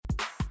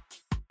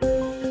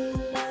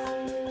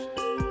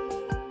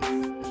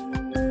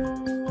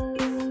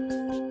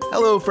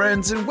Hello,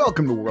 friends, and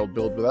welcome to World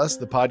Build With Us,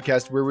 the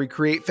podcast where we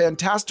create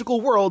fantastical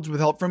worlds with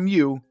help from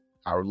you,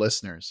 our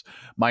listeners.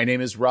 My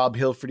name is Rob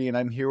Hilferty, and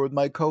I'm here with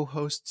my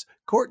co-hosts,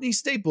 Courtney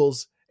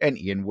Staples and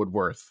Ian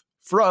Woodworth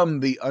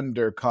from the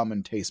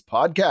Undercommon Taste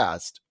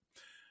podcast.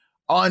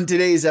 On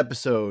today's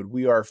episode,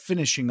 we are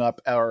finishing up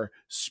our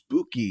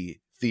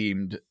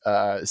spooky-themed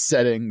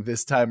setting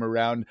this time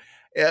around.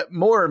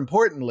 More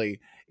importantly,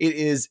 it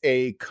is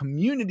a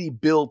community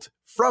built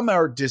from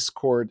our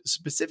Discord,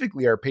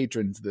 specifically our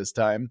patrons this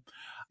time,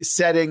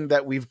 setting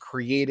that we've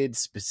created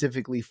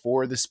specifically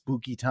for the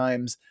spooky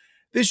times.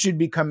 This should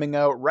be coming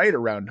out right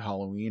around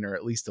Halloween, or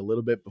at least a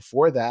little bit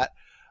before that.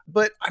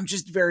 But I'm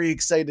just very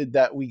excited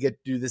that we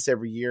get to do this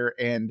every year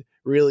and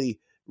really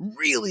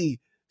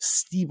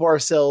steep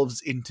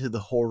ourselves into the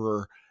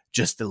horror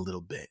just a little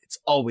bit. It's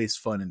always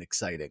fun and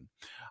exciting.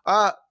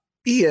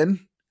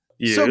 Ian,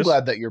 yes. So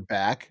glad that you're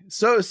back.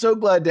 So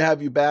glad to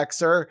have you back,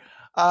 sir.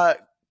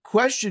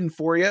 Question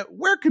for you.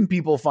 Where can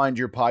people find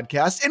your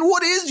podcast, and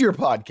what is your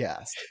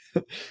podcast?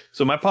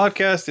 So my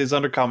podcast is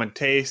Undercommon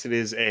Taste. It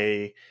is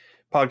a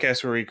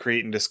podcast where we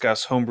create and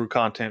discuss homebrew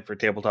content for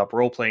tabletop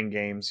role-playing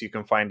games. You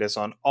can find us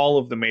on all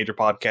of the major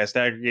podcast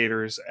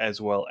aggregators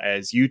as well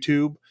as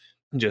YouTube.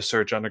 Just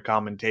search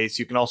Undercommon Taste.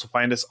 You can also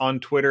find us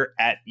on Twitter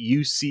at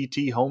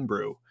UCT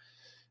Homebrew.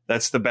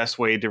 That's the best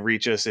way to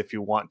reach us if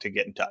you want to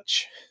get in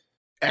touch.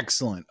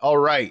 Excellent. All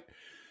right.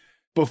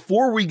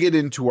 Before we get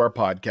into our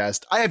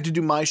podcast, I have to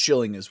do my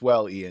shilling as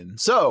well, Ian.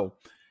 So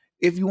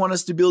if you want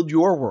us to build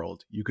your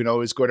world, you can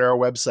always go to our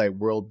website,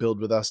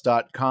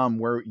 worldbuildwithus.com,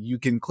 where you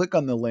can click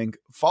on the link,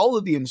 follow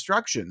the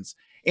instructions,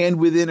 and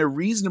within a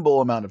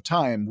reasonable amount of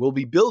time, we'll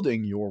be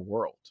building your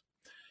world.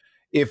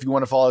 If you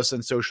want to follow us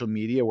on social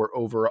media, we're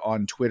over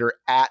on Twitter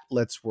at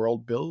Let's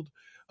World Build,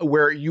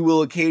 where you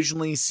will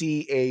occasionally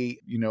see a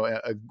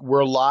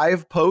we're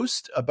live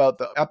post about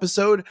the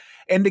episode,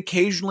 and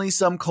occasionally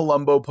some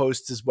Columbo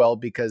posts as well,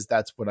 because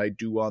that's what I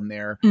do on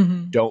there.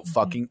 Don't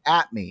fucking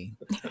at me.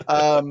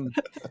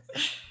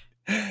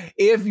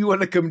 If you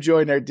want to come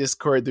join our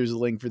Discord, there's a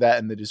link for that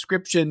in the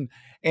description.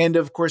 And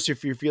of course,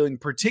 if you're feeling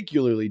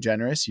particularly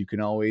generous, you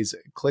can always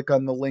click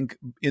on the link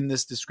in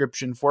this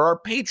description for our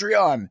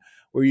Patreon,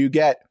 where you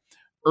get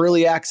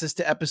early access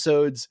to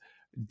episodes,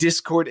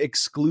 Discord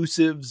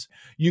exclusives,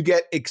 you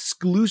get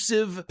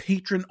exclusive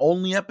patron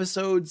only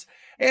episodes.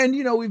 And,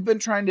 we've been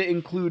trying to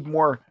include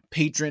more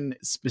patron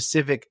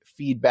specific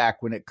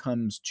feedback when it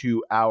comes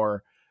to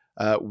our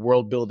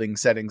world building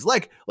settings.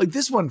 Like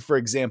this one, for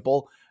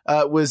example,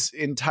 was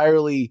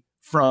entirely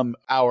from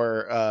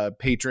our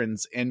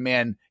patrons. And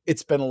man,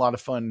 it's been a lot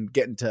of fun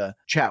getting to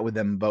chat with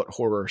them about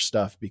horror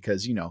stuff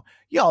because,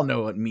 y'all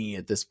know me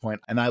at this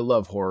point, and I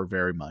love horror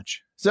very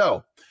much.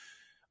 So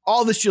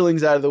all the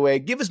shillings out of the way,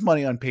 give us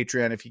money on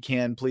Patreon if you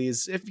can,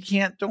 please. If you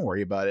can't, don't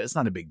worry about it. It's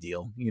not a big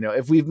deal.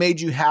 If we've made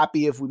you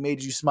happy, if we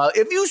made you smile,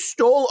 if you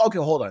stole, okay,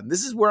 hold on.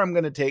 This is where I'm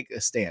going to take a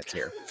stance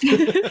here.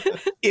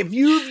 If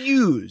you've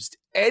used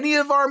any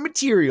of our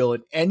material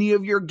in any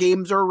of your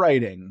games or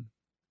writing,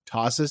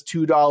 toss us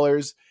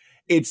 $2.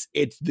 It's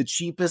the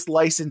cheapest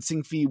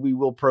licensing fee we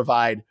will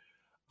provide.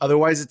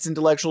 Otherwise, it's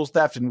intellectual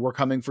theft and we're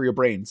coming for your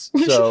brains.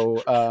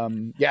 So,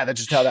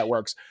 that's just how that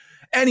works.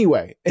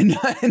 Anyway,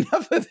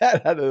 enough of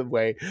that out of the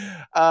way.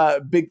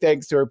 Big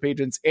thanks to our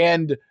patrons.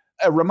 And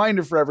a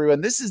reminder for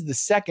everyone, this is the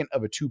second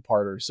of a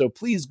two-parter. So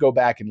please go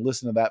back and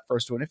listen to that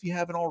first one if you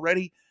haven't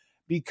already,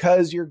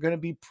 because you're going to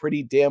be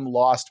pretty damn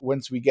lost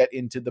once we get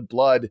into the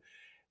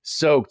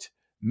blood-soaked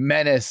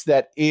menace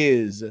that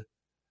is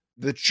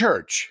the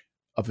Church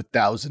of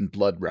 1,000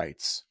 Blood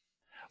Rites.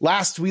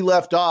 Last we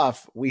left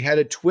off, we had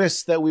a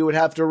twist that we would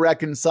have to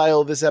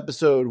reconcile this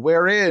episode,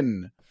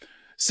 wherein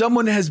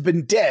someone has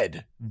been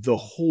dead the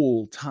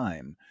whole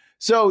time.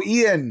 So,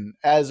 Ian,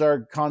 as our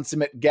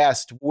consummate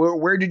guest,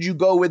 where did you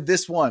go with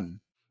this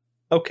one?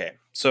 Okay,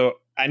 so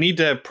I need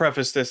to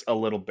preface this a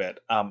little bit.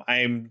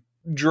 I'm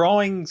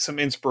drawing some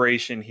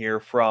inspiration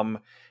here from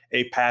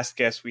a past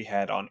guest we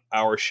had on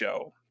our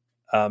show,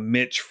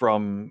 Mitch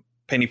from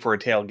Penny for a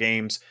Tale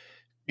Games.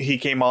 He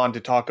came on to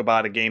talk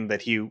about a game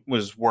that he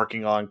was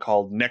working on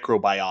called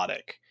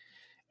Necrobiotic.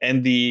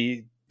 And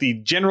the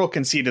general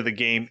conceit of the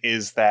game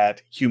is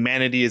that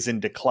humanity is in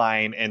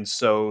decline, and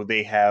so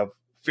they have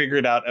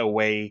figured out a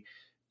way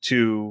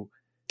to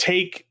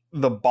take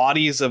the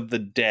bodies of the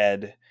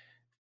dead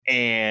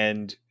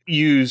and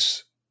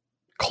use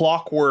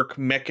clockwork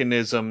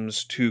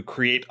mechanisms to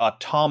create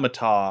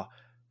automata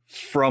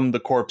from the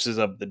corpses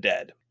of the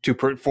dead to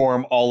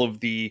perform all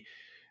of the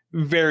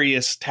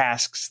various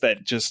tasks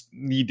that just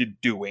needed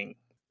doing.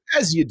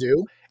 As you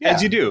do.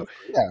 As you do.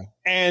 Yeah.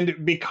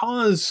 And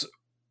because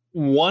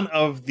one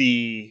of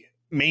the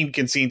main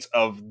conceits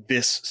of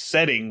this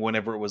setting,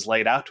 whenever it was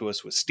laid out to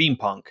us, was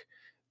steampunk,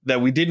 that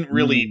we didn't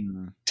really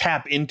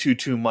tap into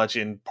too much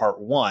in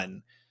part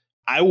one.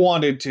 I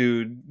wanted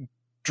to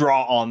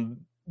draw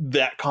on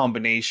that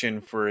combination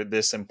for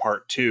this in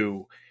part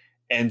two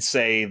and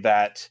say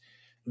that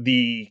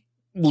the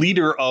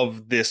leader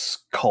of this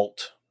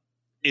cult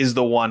is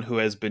the one who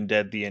has been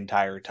dead the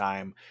entire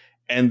time,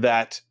 and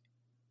that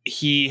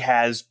he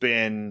has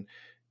been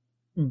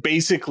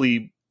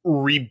basically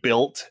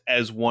rebuilt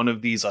as one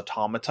of these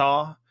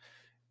automata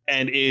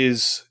and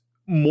is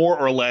more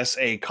or less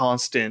a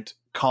constant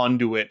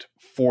conduit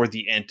for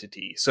the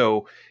entity.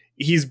 So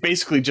he's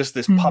basically just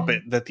this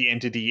puppet that the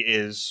entity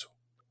is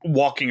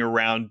walking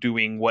around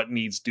doing what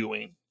needs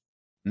doing.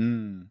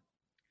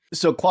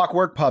 So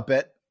Clockwork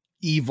Puppet,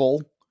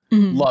 evil,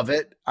 love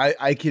it.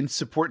 I can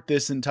support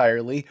this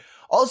entirely.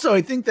 Also,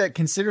 I think that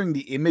considering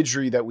the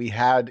imagery that we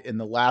had in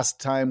the last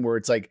time where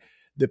it's like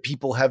the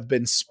people have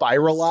been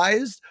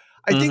spiralized,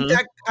 I think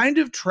that kind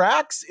of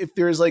tracks if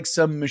there's like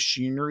some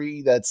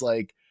machinery that's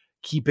like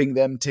keeping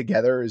them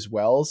together as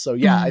well. So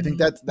yeah, I think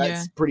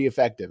that's pretty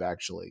effective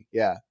actually.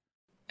 Yeah.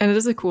 And it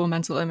is a cool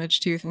mental image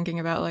too, thinking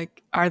about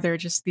like, are there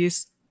just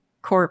these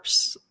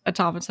corpse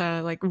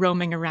automata like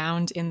roaming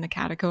around in the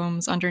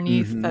catacombs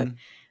underneath that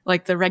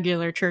like the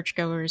regular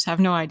churchgoers have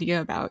no idea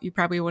about? You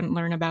probably wouldn't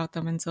learn about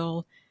them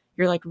until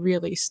you're like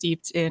really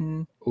steeped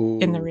in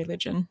the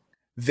religion.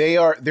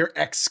 They're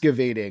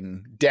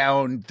excavating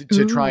down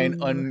to try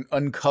and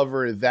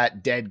uncover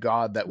that dead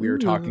god that we were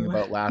talking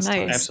about last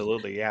time.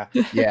 Absolutely, yeah.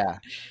 Yeah.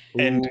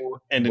 And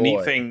the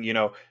neat thing, you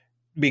know,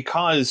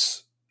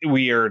 because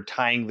we are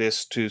tying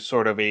this to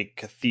sort of a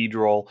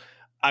cathedral,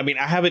 I mean,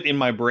 I have it in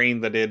my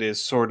brain that it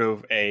is sort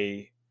of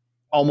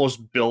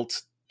almost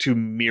built to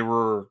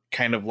mirror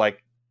kind of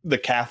like the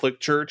Catholic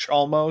Church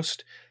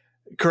almost.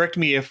 Correct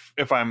me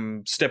if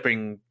I'm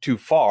stepping too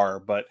far,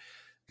 but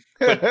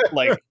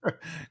like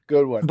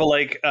good one. But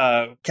like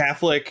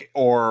Catholic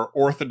or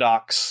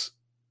Orthodox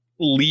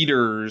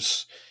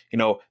leaders, you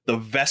know, the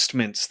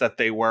vestments that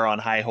they wear on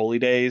high holy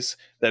days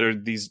that are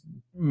these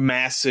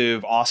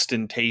massive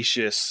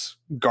ostentatious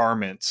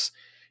garments,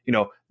 you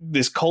know,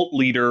 this cult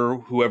leader,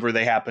 whoever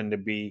they happen to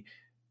be,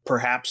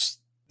 perhaps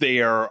they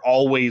are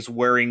always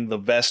wearing the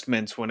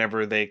vestments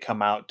whenever they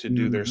come out to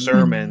do their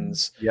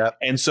sermons. Yep.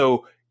 And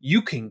so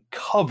you can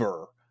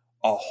cover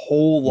a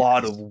whole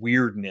lot of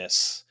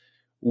weirdness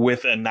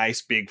with a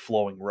nice big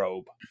flowing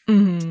robe.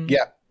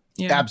 Yeah,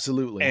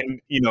 absolutely.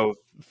 And, you know,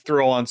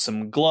 throw on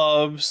some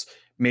gloves,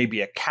 maybe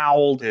a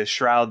cowl to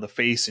shroud the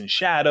face in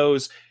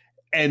shadows.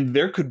 And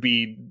there could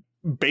be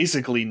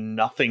basically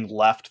nothing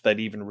left that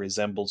even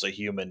resembles a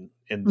human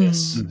in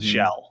this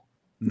shell.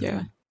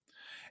 Yeah.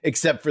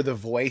 Except for the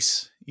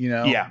voice, you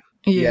know? Yeah.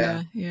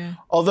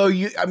 Although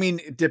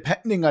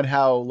depending on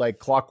how like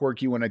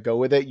clockwork you want to go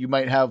with it, you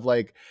might have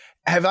like,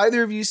 have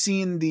either of you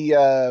seen the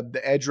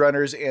Edge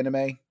Runners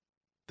anime?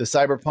 The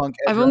Cyberpunk?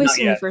 I've only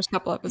seen the first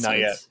couple episodes. Not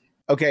yet.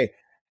 Okay.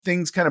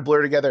 Things kind of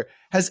blur together.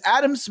 Has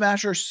Adam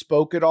Smasher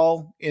spoke at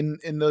all in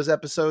those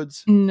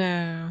episodes?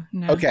 No.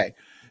 Okay.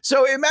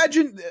 So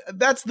imagine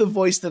that's the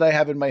voice that I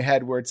have in my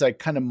head where it's like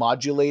kind of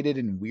modulated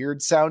and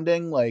weird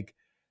sounding. Like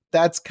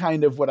that's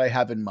kind of what I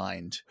have in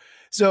mind.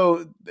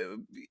 So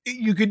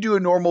you could do a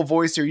normal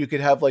voice or you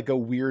could have like a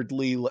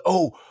weirdly,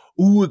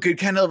 it could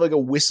kind of have like a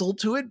whistle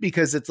to it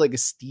because it's like a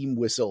steam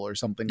whistle or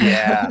something.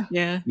 Yeah.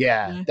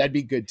 That'd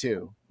be good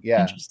too.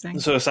 Yeah. Interesting.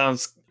 So it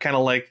sounds kind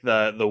of like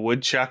the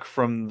woodchuck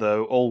from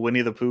the old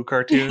Winnie the Pooh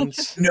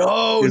cartoons.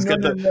 No.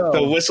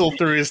 The whistle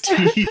through his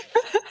teeth.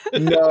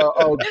 No.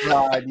 Oh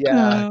God.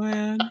 Yeah. Oh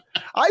man.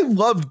 I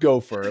loved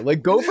Gopher.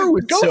 Like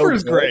Gopher's so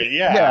great.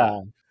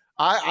 Yeah.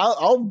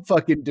 I'll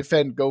fucking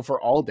defend Gopher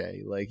all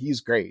day. Like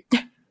he's great.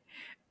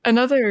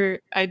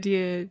 Another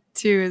idea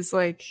too is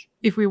like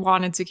if we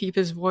wanted to keep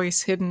his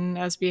voice hidden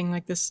as being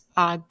like this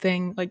odd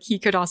thing, like he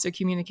could also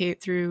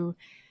communicate through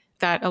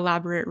that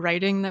elaborate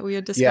writing that we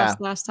had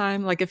discussed last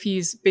time. Like if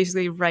he's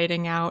basically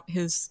writing out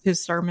his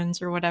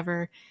sermons or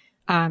whatever,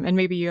 and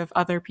maybe you have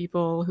other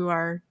people who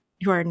are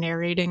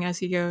narrating as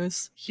he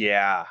goes.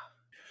 Yeah.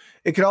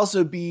 It could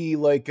also be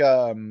like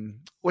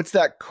what's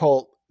that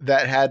cult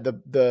that had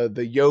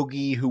the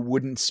yogi who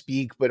wouldn't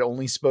speak but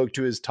only spoke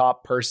to his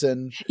top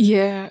person?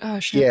 Yeah. Oh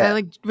shit. Yeah.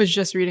 I was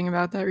just reading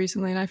about that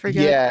recently and I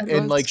forget. Yeah,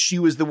 and like she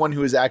was the one who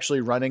was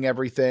actually running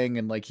everything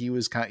and like he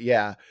was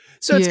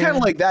So it's kind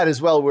of like that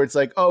as well, where it's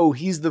like, oh,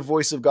 he's the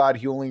voice of God.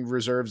 He only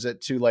reserves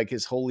it to like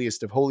his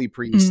holiest of holy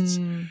priests.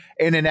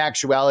 And in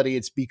actuality,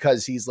 it's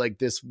because he's like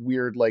this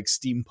weird like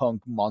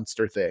steampunk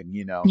monster thing,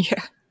 you know?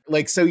 Yeah.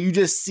 Like, so you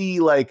just see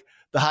like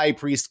the high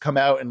priest come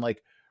out and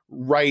like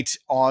write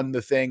on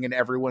the thing and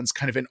everyone's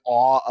kind of in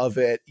awe of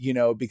it, you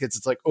know, because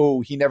it's like,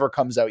 oh, he never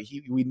comes out.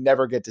 We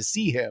never get to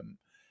see him.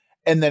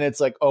 And then it's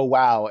like, oh,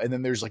 wow. And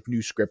then there's like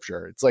new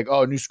scripture. It's like,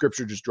 oh, new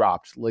scripture just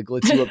dropped. Like,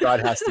 let's see what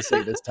God has to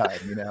say this time,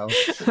 you know?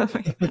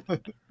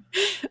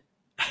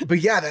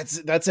 But yeah,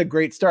 that's a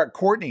great start.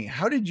 Courtney,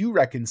 how did you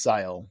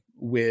reconcile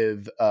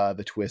with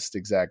the twist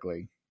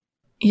exactly?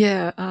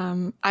 Yeah,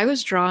 I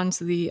was drawn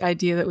to the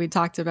idea that we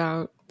talked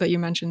about, that you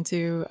mentioned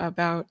too,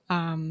 about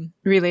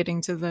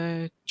relating to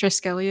the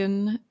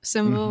Triskelion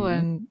symbol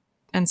and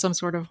some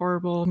sort of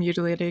horrible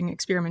mutilating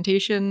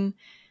experimentation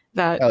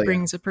that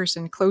brings a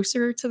person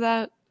closer to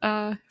that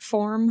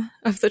form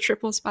of the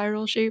triple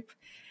spiral shape.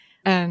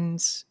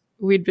 And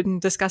we'd been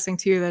discussing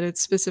too that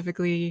it's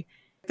specifically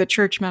the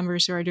church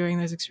members who are doing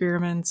those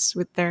experiments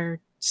with their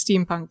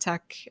steampunk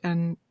tech.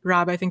 And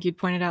Rob, I think you'd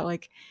pointed out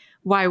like,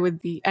 why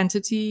would the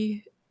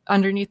entity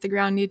underneath the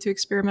ground need to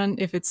experiment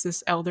if it's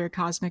this elder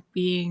cosmic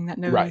being that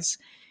knows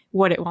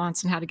what it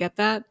wants and how to get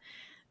that?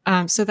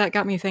 So that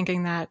got me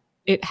thinking that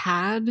it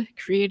had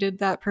created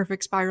that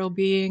perfect spiral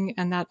being,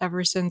 and that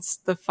ever since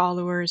the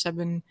followers have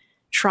been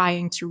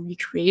trying to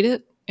recreate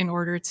it in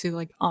order to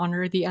like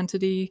honor the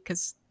entity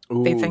because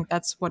they think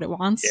that's what it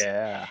wants.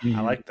 Yeah,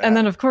 I like that. And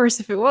then, of course,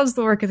 if it was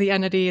the work of the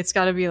entity, it's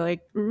got to be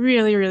like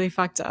really, really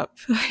fucked up,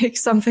 like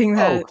something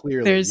that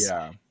clearly,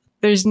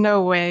 there's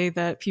no way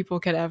that people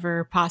could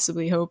ever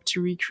possibly hope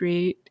to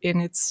recreate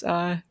in its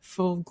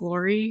full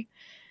glory.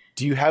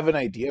 Do you have an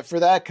idea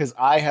for that? Because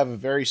I have a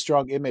very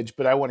strong image,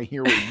 but I want to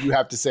hear what you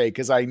have to say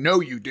because I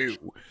know you do.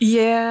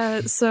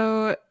 Yeah,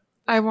 so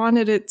I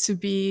wanted it to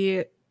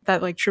be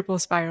that like triple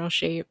spiral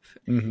shape,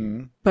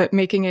 but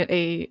making it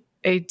a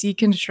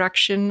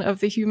deconstruction of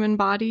the human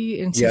body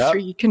into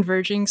three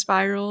converging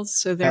spirals.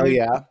 So there,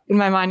 in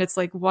my mind, it's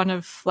like one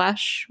of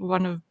flesh,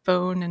 one of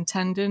bone and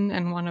tendon,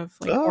 and one of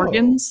like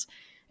organs,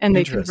 and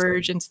they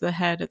converge into the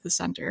head at the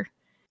center.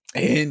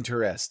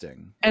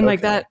 Interesting. And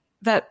like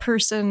that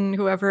person,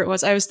 whoever it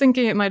was, I was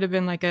thinking it might have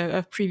been like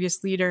a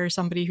previous leader or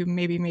somebody who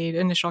maybe made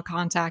initial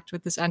contact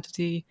with this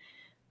entity.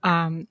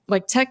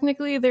 Like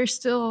technically, they're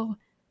still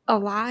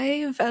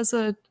alive as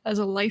a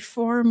life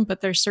form,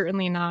 but they're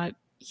certainly not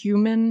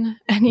human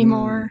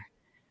anymore.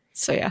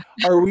 So yeah.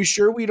 Are we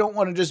sure we don't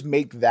want to just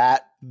make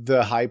that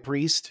the high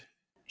priest?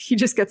 He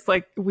just gets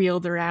like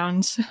wheeled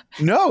around.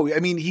 No, I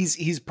mean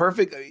he's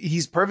perfect.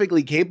 He's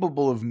perfectly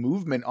capable of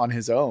movement on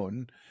his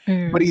own,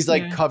 but he's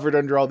like covered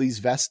under all these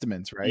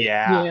vestments, right?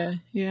 Yeah.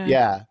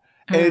 And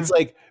it's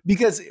like,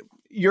 because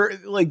you're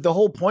like, the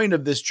whole point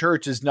of this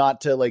church is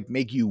not to like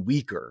make you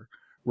weaker,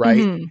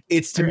 right?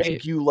 It's to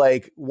make you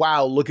like,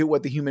 wow, look at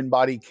what the human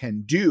body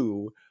can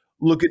do.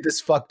 Look at this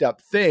fucked up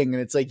thing.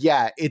 And it's like,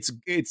 yeah, it's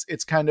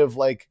kind of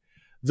like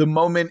the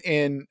moment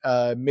in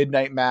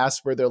Midnight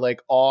Mass where they're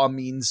like, awe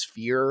means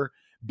fear,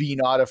 be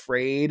not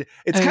afraid.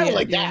 It's kind of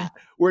like that,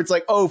 where it's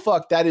like, oh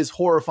fuck, that is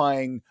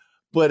horrifying,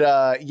 but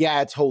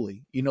it's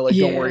holy, you know, like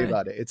don't worry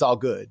about it, it's all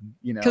good,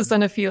 you know. Because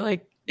then if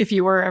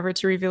you were ever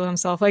to reveal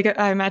himself, like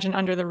I imagine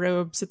under the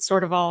robes it's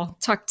sort of all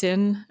tucked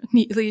in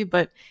neatly,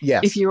 but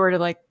if you were to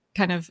like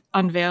kind of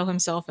unveil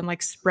himself and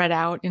like spread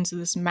out into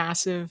this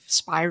massive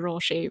spiral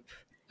shape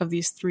of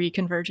these three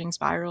converging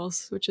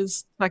spirals, which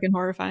is fucking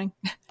horrifying.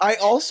 I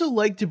also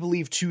like to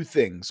believe two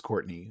things,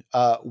 Courtney.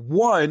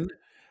 One,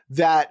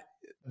 that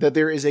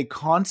there is a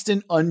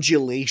constant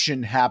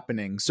undulation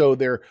happening. So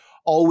they're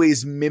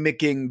always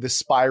mimicking the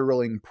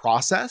spiraling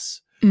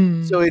process.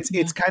 So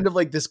it's kind of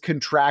like this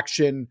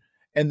contraction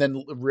and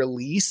then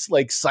release,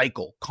 like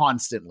cycle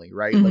constantly,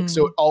 right? Like,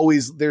 so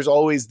there's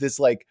always this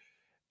like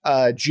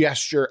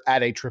gesture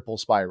at a triple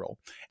spiral.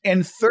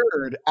 And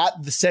third,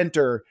 at the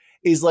center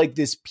is like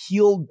this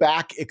peeled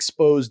back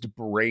exposed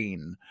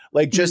brain,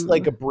 like just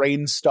like a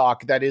brain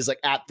stalk that is like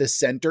at the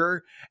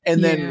center.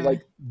 And then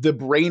like the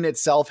brain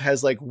itself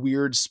has like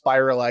weird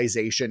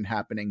spiralization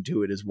happening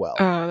to it as well.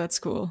 Oh, that's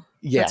cool.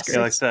 Yes.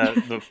 That's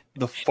like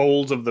the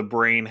folds of the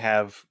brain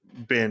have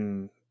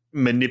been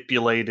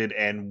manipulated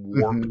and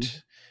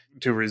warped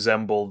to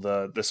resemble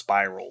the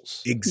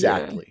spirals.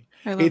 Exactly.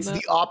 It's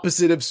the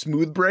opposite of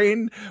smooth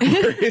brain,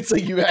 where it's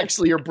like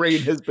your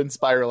brain has been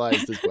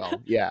spiralized as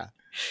well. Yeah.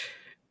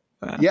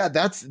 Wow. Yeah,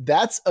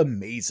 that's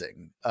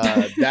amazing.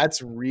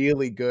 That's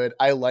really good.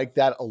 I like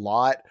that a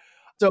lot.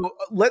 So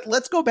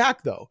let's go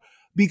back though,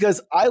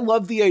 because I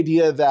love the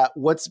idea that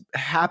what's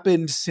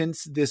happened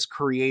since this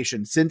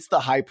creation, since the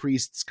high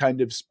priest's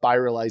kind of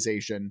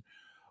spiralization,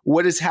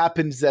 what has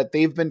happened is that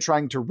they've been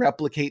trying to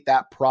replicate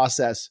that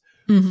process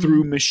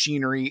through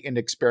machinery and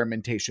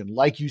experimentation,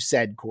 like you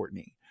said,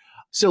 Courtney.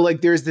 So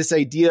like there's this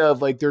idea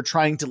of like they're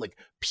trying to like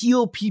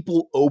peel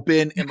people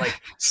open and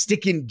like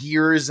stick in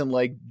gears and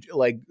like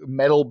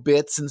metal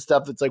bits and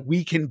stuff. That's like,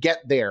 we can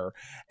get there.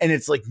 And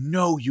it's like,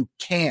 no, you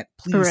can't.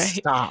 Please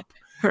stop.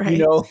 You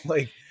know,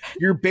 like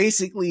you're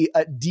basically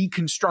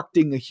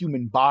deconstructing a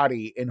human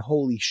body, and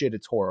holy shit,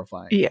 it's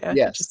horrifying. Yeah.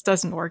 It just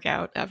doesn't work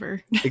out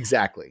ever.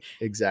 Exactly.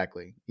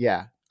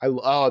 Yeah.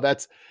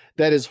 That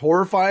is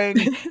horrifying.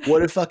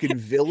 What a fucking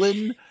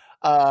villain.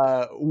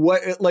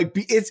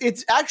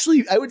 It's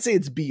actually, I would say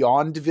it's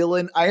beyond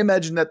villain. I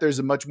imagine that there's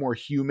a much more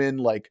human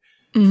like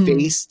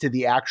face to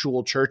the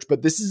actual church,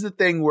 but this is the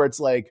thing where it's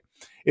like,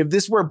 if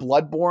this were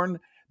Bloodborne,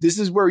 this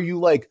is where you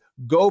like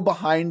go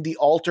behind the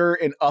altar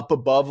and up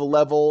above a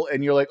level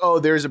and you're like, oh,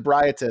 there's a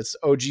Bryatus.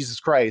 Oh, Jesus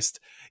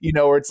Christ. You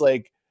know, where it's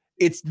like,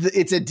 it's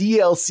a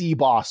DLC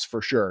boss for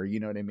sure.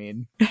 You know what I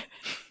mean?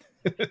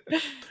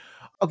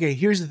 Okay.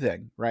 Here's the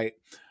thing, right?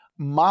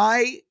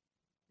 My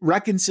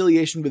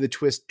reconciliation with a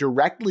twist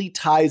directly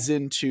ties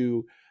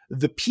into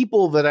the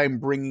people that I'm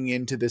bringing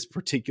into this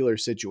particular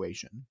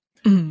situation.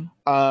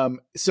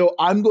 So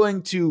I'm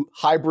going to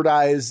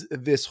hybridize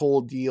this whole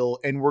deal,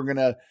 and we're going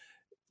to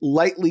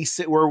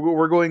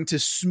we're going to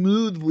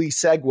smoothly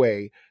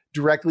segue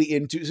directly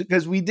into,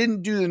 because we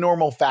didn't do the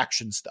normal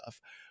faction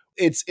stuff.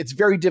 It's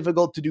very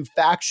difficult to do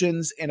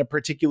factions in a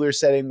particular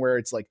setting where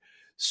it's like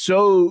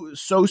so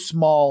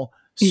small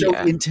so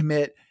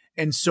intimate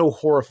and so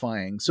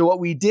horrifying. So what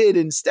we did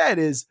instead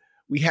is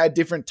we had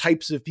different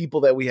types of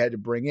people that we had to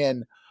bring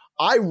in.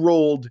 I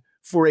rolled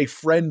for a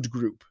friend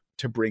group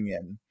to bring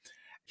in.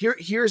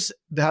 Here's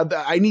how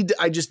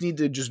I just need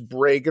to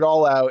break it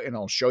all out, and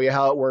I'll show you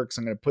how it works.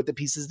 I'm going to put the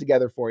pieces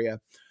together for you.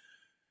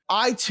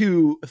 I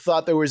too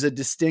thought there was a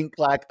distinct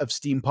lack of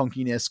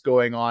steampunkiness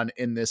going on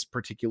in this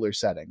particular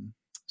setting.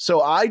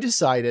 So I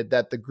decided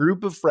that the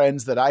group of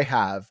friends that I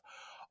have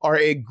are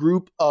a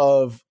group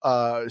of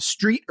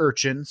street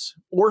urchins,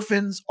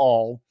 orphans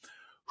all,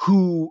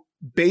 who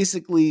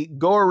basically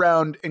go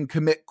around and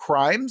commit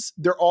crimes.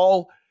 They're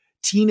all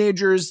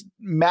teenagers,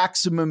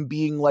 maximum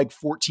being like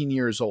 14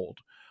 years old.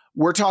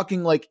 We're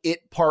talking like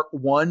It Part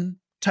 1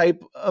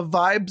 type of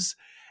vibes.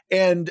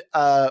 And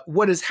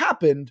what has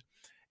happened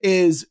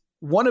is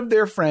one of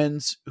their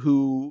friends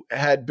who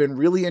had been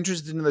really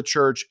interested in the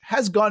church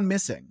has gone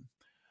missing.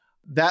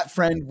 That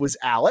friend was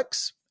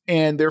Alex,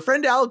 and their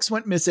friend Alex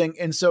went missing.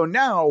 And so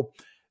now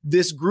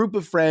this group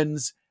of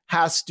friends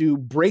has to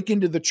break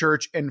into the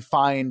church and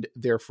find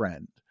their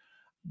friend.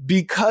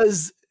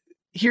 Because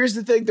here's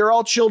the thing, they're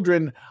all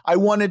children. I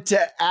wanted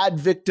to add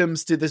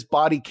victims to this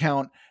body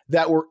count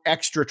that were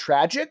extra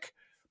tragic.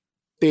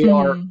 They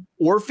are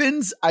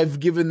orphans. I've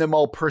given them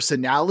all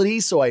personality,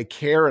 so I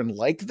care and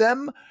like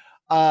them.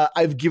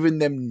 I've given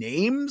them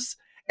names,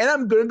 and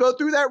I'm going to go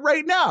through that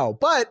right now.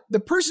 But the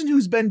person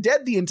who's been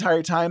dead the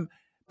entire time,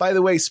 by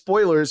the way,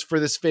 spoilers for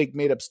this fake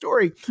made up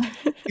story,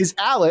 is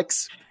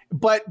Alex,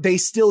 but they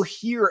still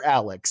hear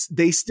Alex.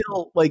 They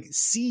still like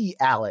see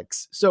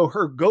Alex. So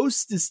her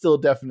ghost is still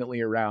definitely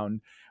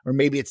around, or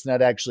maybe it's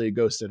not actually a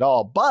ghost at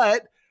all,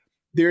 but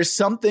there's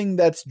something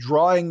that's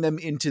drawing them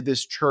into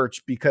this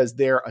church because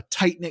they're a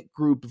tight-knit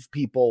group of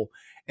people,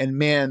 and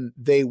man,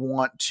 they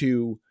want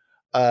to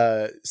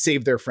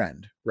save their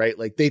friend, right?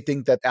 Like they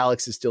think that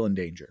Alex is still in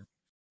danger.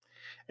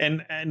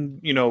 And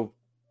you know,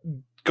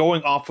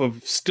 going off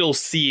of still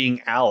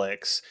seeing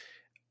Alex,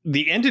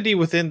 the entity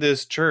within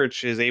this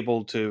church is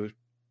able to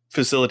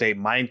facilitate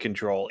mind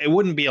control. It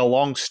wouldn't be a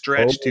long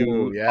stretch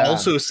to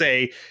also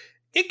say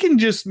it can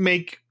just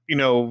make, you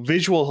know,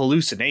 visual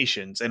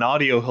hallucinations and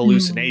audio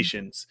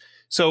hallucinations.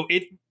 So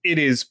it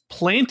is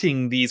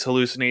planting these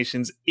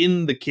hallucinations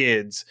in the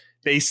kids.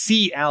 They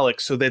see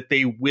Alex so that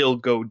they will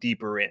go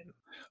deeper in.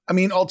 I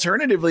mean,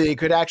 alternatively, it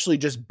could actually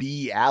just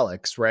be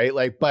Alex, right?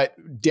 Like, but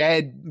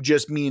dead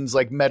just means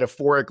like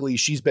metaphorically,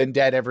 she's been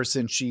dead ever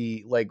since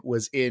she like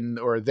was in,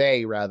 or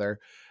they rather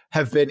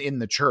have been in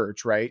the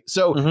church, right?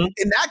 So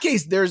in that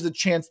case, there's the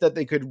chance that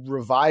they could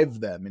revive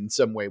them in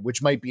some way,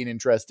 which might be an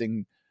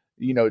interesting,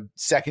 you know,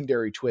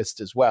 secondary twist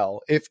as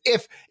well.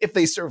 If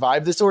they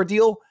survive this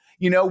ordeal,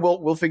 you know,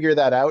 we'll figure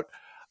that out.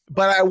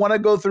 But I want to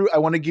go through, I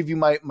want to give you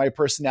my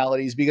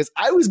personalities, because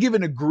I was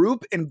given a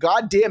group, and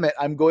God damn it,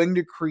 I'm going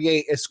to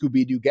create a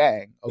Scooby-Doo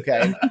gang.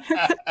 Okay.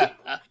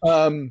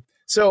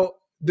 So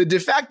the de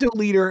facto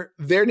leader,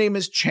 their name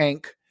is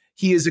Chank.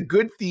 He is a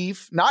good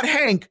thief, not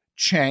Hank,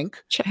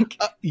 Chank.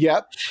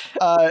 Yep.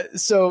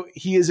 So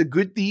he is a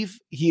good thief.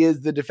 He is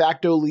the de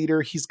facto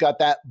leader. He's got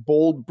that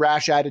bold,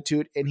 brash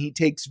attitude, and he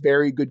takes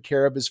very good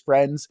care of his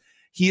friends.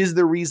 He is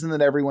the reason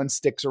that everyone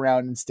sticks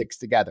around and sticks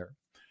together.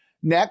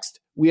 Next,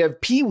 we have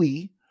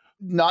Pee-wee,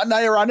 not an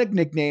ironic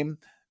nickname,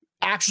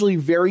 actually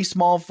very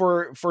small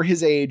for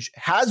his age,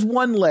 has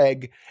one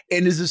leg,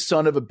 and is a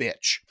son of a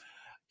bitch.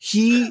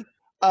 He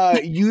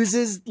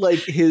uses like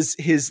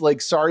his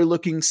like sorry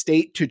looking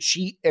state to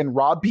cheat and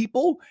rob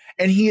people,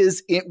 and he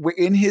is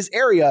in his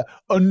area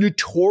a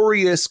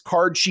notorious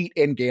card cheat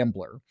and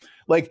gambler.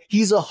 Like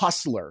he's a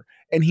hustler,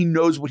 and he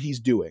knows what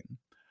he's doing.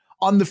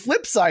 On the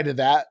flip side of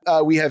that,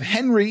 we have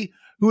Henry,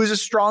 who is a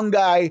strong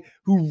guy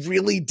who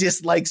really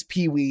dislikes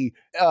Pee-wee,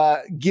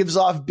 gives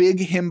off big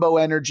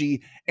himbo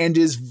energy, and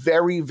is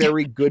very,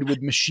 very good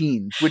with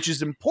machines, which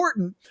is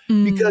important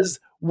because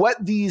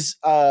what these,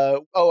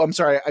 I'm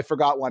sorry, I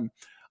forgot one.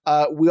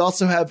 We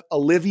also have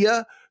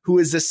Olivia, who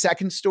is a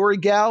second story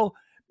gal.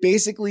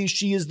 Basically,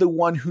 she is the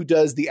one who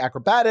does the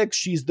acrobatics.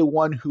 She's the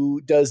one who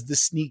does the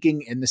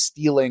sneaking and the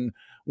stealing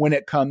when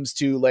it comes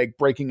to like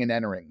breaking and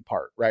entering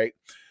part, right?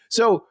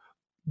 So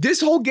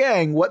this whole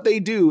gang, what they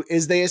do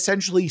is they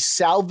essentially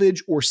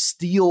salvage or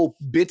steal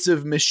bits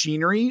of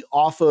machinery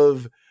off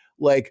of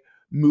like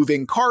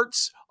moving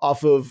carts,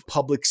 off of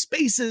public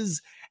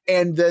spaces,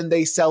 and then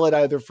they sell it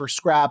either for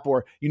scrap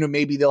or, you know,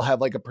 maybe they'll have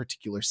like a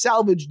particular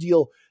salvage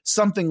deal,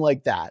 something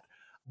like that.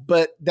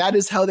 But that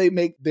is how they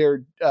make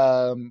their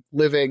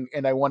living,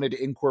 and I wanted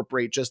to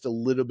incorporate just a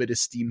little bit of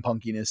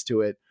steampunkiness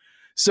to it.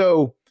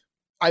 So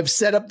I've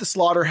set up the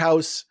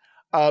slaughterhouse.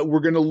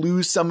 We're going to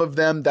lose some of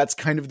them. That's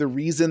kind of the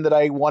reason that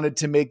I wanted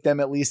to make them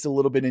at least a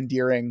little bit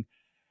endearing.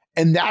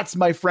 And that's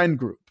my friend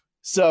group.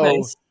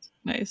 So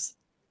nice.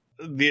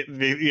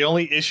 The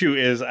only issue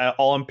is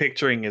all I'm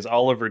picturing is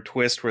Oliver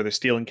Twist where they're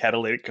stealing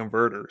catalytic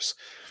converters.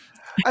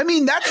 I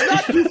mean, that's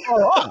not too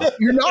far off.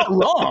 You're not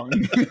wrong.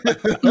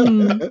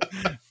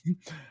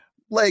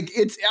 Like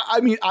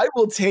I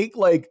will take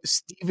like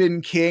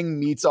Stephen King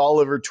meets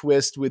Oliver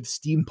Twist with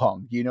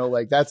steampunk, you know,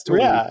 like that's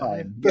totally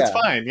fine. That's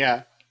fine.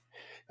 Yeah.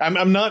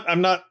 I'm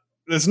not.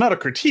 It's not a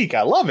critique.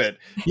 I love it.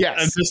 Yes.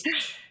 I'm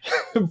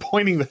just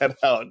pointing that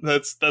out.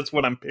 That's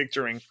what I'm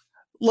picturing.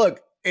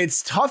 Look,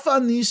 it's tough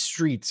on these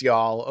streets,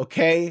 y'all.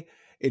 Okay,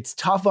 it's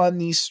tough on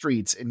these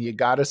streets, and you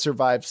got to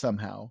survive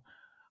somehow.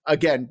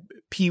 Again,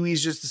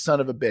 Pee-wee's just a son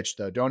of a bitch,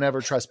 though. Don't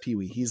ever trust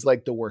Pee-wee. He's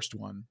like the worst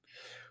one.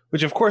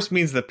 Which, of course,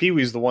 means that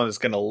Pee-wee's the one that's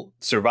going to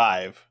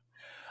survive.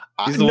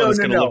 He's the one that's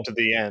going to live to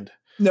the end.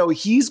 No,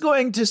 he's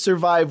going to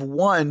survive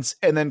once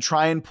and then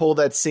try and pull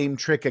that same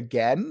trick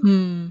again.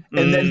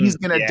 And then he's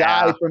going to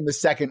die from the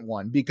second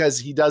one because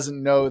he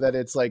doesn't know that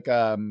it's like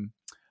a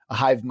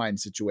hive mind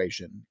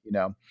situation, you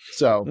know?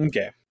 So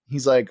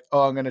he's like,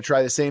 oh, I'm going to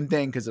try the same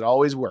thing because it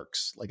always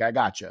works. Like, I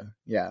gotcha.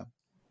 Yeah.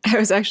 I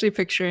was actually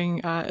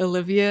picturing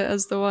Olivia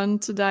as the one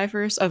to die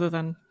first, other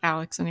than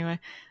Alex anyway.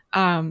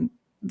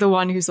 The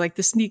one who's like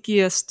the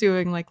sneakiest,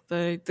 doing like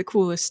the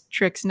coolest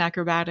tricks and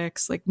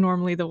acrobatics, like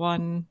normally the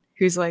one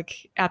who's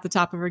like at the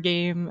top of her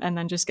game and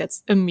then just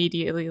gets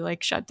immediately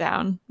like shut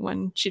down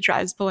when she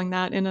tries pulling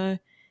that in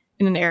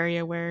an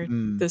area where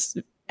this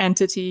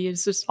entity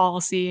is just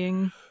all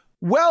seeing.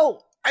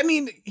 Well, I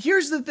mean,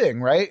 here's the thing,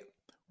 right?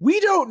 We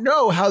don't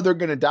know how they're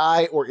going to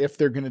die or if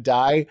they're going to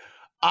die.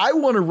 I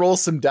want to roll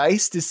some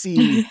dice to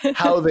see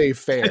how they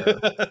fare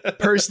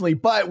personally,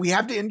 but we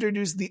have to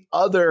introduce the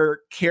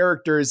other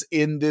characters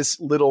in this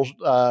little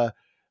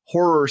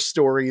horror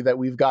story that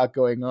we've got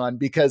going on,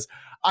 because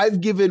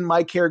I've given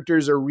my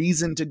characters a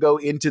reason to go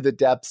into the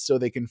depths so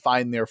they can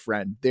find their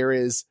friend. There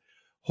is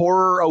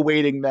horror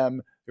awaiting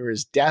them. There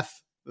is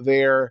death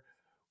there.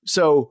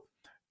 So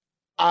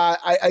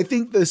I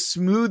think the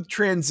smooth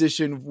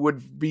transition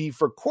would be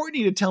for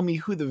Courtney to tell me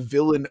who the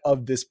villain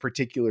of this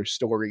particular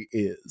story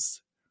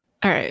is.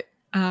 All right.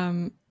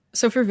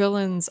 So for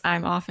villains,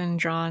 I'm often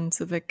drawn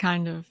to the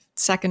kind of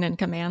second in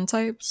command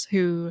types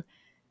who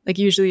like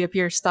usually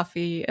appear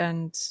stuffy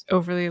and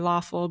overly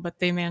lawful, but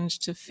they manage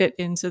to fit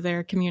into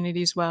their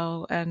communities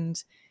well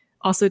and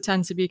also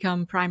tend to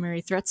become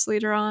primary threats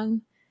later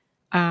on.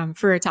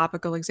 For a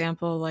topical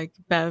example, like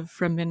Bev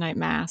from Midnight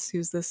Mass,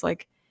 who's this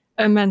like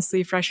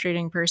immensely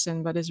frustrating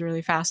person, but is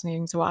really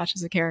fascinating to watch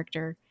as a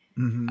character.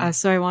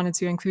 So I wanted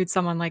to include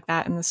someone like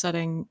that in the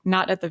setting,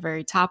 not at the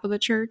very top of the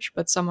church,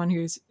 but someone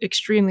who's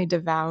extremely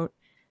devout,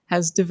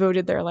 has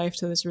devoted their life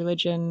to this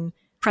religion,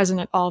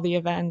 present at all the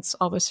events,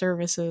 all the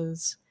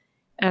services,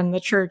 and the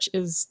church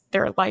is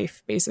their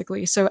life,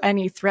 basically. So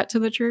any threat to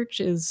the church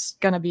is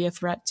going to be a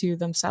threat to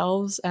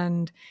themselves,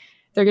 and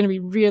they're going to be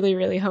really,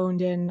 really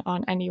honed in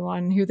on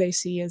anyone who they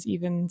see as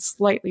even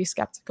slightly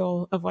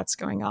skeptical of what's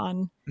going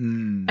on.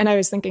 And I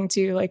was thinking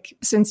too, like,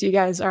 since you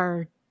guys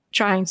are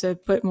trying to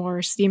put more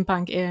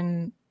steampunk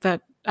in,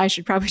 that I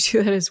should probably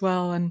do that as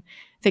well. And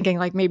thinking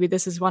like maybe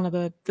this is one of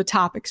the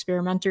top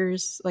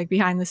experimenters, like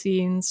behind the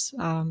scenes.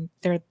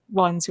 They're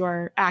ones who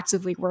are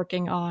actively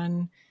working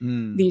on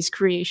these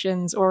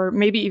creations, or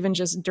maybe even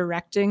just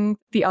directing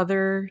the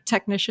other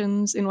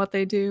technicians in what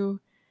they do,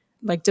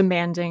 like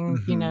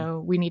demanding, you know,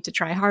 we need to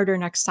try harder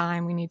next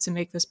time. We need to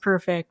make this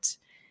perfect,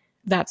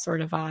 that sort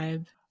of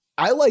vibe.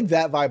 I like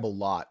that vibe a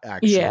lot,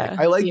 actually. Yeah,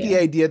 I like the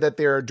idea that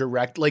they're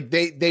direct, like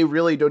they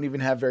really don't even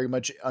have very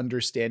much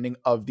understanding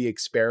of the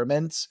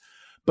experiments,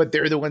 but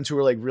they're the ones who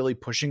are like really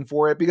pushing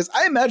for it. Because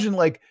I imagine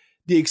like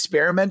the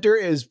experimenter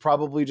is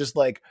probably just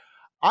like,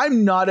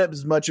 I'm not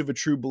as much of a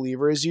true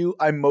believer as you.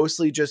 I'm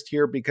mostly just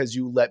here because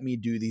you let me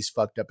do these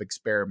fucked up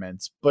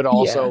experiments, but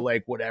also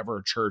like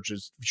whatever church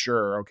is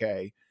sure.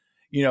 Okay.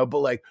 You know, but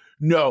like,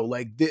 no,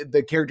 like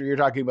the character you're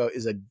talking about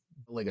is a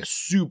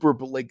super,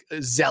 like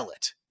a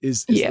zealot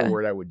is the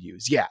word I would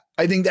use. Yeah.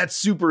 I think that's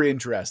super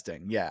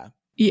interesting. Yeah.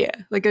 Yeah.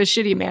 Like a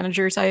shitty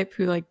manager type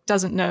who like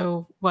doesn't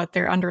know what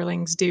their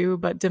underlings do,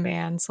 but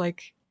demands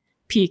like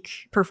peak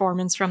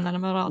performance from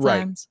them at all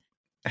times.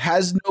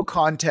 Has no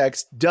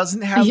context,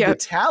 doesn't have the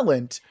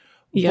talent,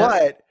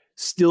 but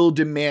still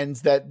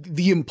demands that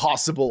the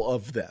impossible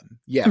of them.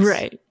 Yes.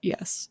 Right.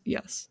 Yes.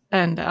 Yes.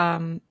 And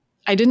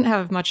I didn't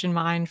have much in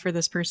mind for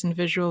this person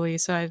visually,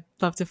 so I'd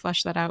love to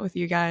flesh that out with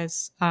you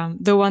guys.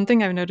 The one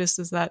thing I've noticed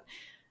is that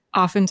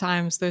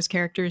oftentimes those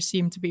characters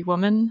seem to be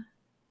women.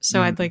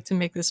 So I'd like to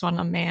make this one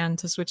a man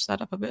to switch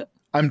that up a bit.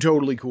 I'm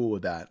totally cool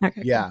with that.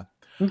 Okay, yeah.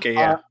 Cool. Okay,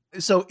 yeah.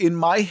 So in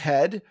my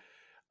head,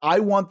 I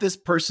want this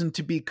person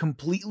to be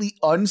completely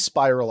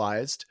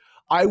unspiralized.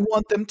 I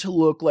want them to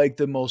look like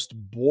the most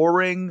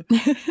boring,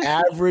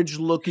 average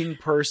looking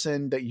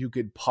person that you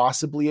could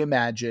possibly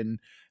imagine.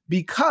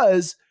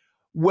 Because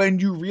when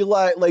you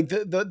realize, like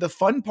the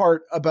fun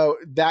part about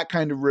that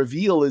kind of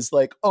reveal is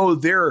like, oh,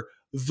 they're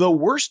the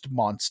worst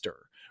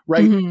monster.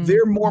 Right.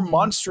 They're more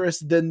monstrous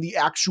than the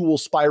actual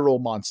spiral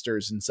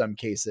monsters in some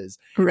cases.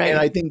 Right. And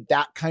I think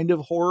that kind of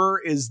horror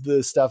is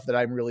the stuff that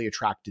I'm really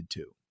attracted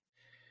to.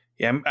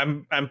 Yeah,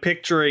 I'm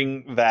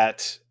picturing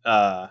that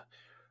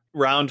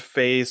round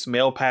face,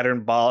 male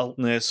pattern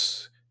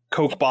baldness,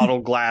 Coke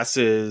bottle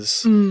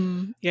glasses,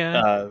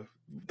 the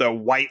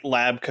white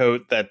lab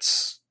coat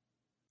that's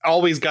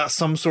always got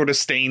some sort of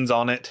stains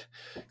on it,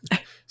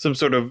 some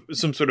sort of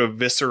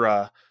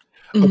viscera.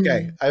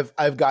 Okay,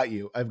 I've got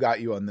you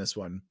on this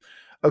one.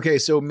 Okay,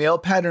 so male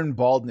pattern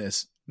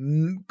baldness,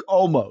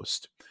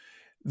 almost.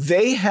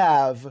 They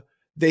have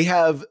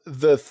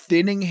the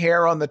thinning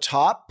hair on the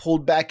top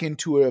pulled back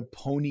into a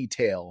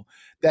ponytail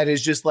that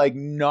is just like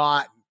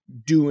not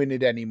doing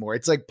it anymore.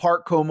 It's like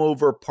part comb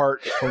over,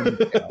 part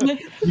ponytail.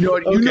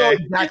 You know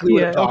exactly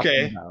what I'm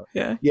talking about.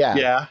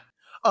 Yeah.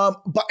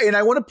 And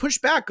I want to push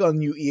back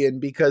on you, Ian,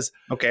 because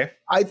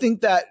I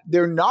think that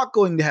they're not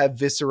going to have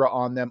viscera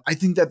on them. I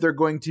think that they're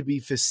going to be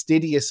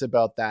fastidious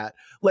about that.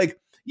 Like,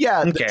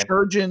 the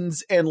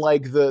Turgeons and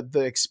like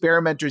the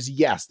experimenters,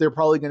 yes, they're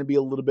probably going to be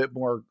a little bit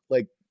more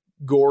like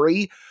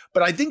gory.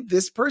 But I think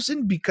this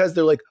person, because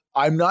they're like,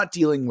 I'm not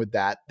dealing with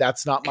that.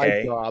 That's not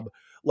my job.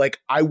 Like,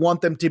 I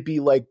want them to be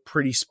like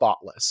pretty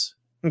spotless.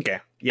 Okay.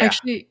 Yeah.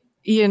 Actually,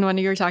 Ian, when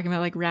you were talking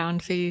about like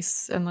round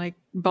face and like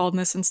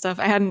baldness and stuff,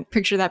 I hadn't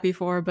pictured that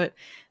before, but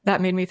that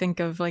made me think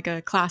of like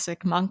a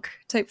classic monk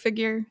type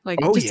figure. Like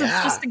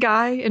just a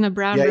guy in a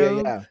brown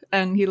robe,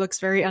 and he looks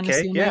very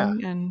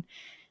unassuming and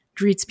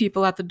greets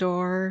people at the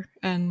door,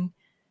 and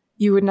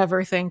you would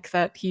never think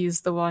that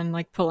he's the one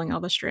like pulling all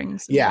the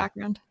strings in the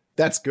background.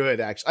 That's good,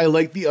 actually. I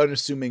like the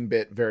unassuming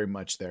bit very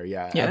much there.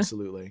 Yeah.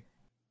 Absolutely.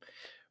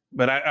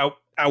 But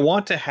I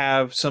want to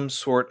have some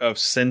sort of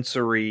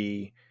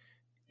sensory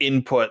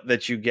input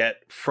that you get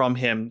from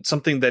him,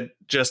 something that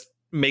just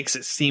makes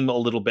it seem a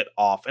little bit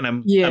off. And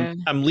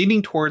I'm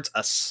leaning towards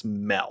a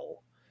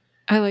smell.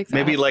 I like that.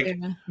 Maybe like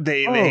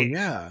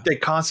they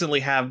constantly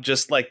have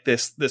just like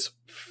this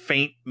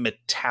faint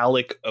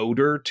metallic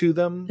odor to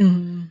them.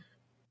 Mm-hmm.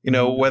 You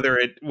know, whether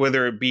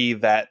it be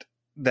that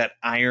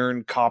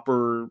iron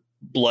copper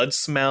blood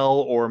smell,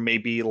 or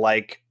maybe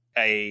like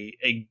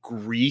a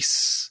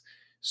grease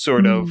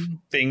sort of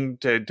thing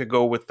to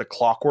go with the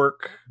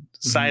clockwork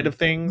side of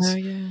things. Oh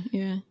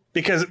yeah.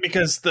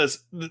 Because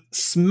the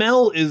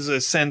smell is a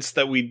sense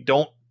that we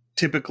don't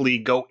typically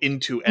go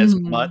into as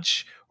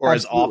much or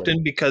as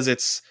often, because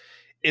it's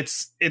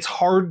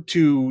hard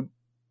to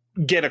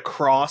get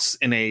across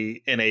in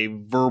a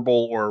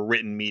verbal or a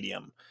written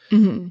medium.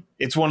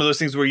 It's one of those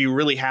things where you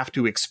really have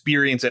to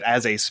experience it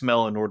as a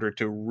smell in order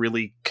to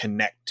really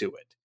connect to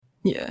it.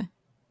 Yeah.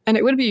 And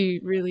it would be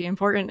really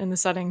important in the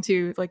setting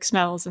too, like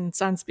smells and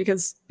scents,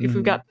 because if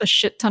we've got a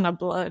shit ton of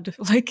blood,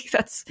 like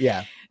that's,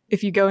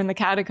 if you go in the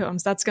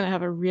catacombs, that's going to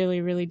have a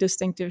really, really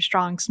distinctive,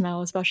 strong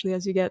smell, especially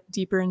as you get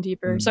deeper and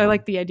deeper. So I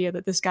like the idea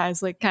that this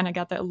guy's like kind of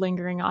got that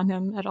lingering on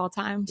him at all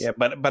times. Yeah,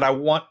 but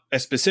I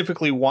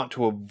specifically want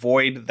to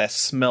avoid the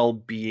smell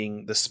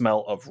being the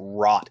smell of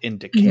rot and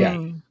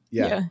decay.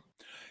 Yeah.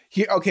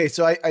 Okay,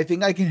 so I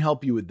think I can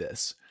help you with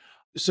this.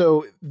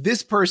 So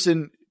this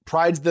person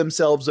prides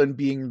themselves on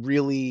being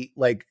really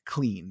like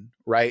clean,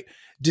 right?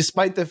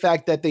 Despite the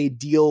fact that they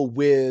deal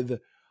with,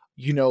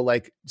 you know,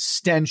 like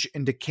stench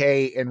and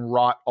decay and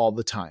rot all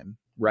the time,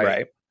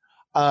 right?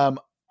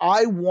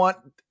 I want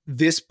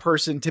this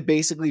person to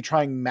basically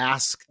try and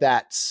mask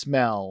that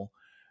smell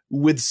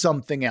with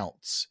something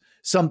else.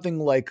 Something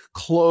like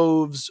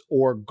cloves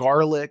or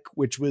garlic,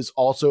 which was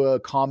also a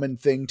common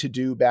thing to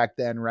do back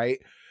then, right?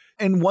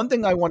 And one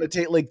thing I want to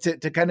take, like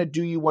to kind of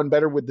do you one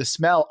better with the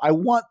smell, I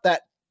want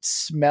that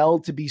smell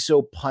to be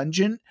so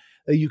pungent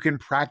that you can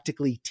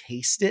practically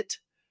taste it,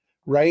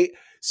 right?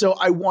 So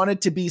I want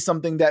it to be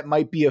something that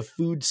might be a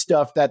food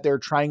stuff that they're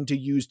trying to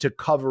use to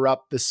cover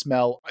up the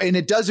smell. And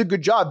it does a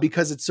good job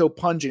because it's so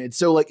pungent. It's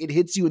so like it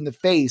hits you in the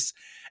face.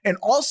 And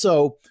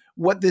also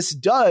what this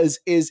does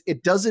is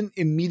it doesn't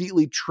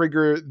immediately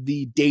trigger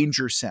the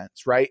danger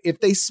sense, right?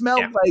 If they smell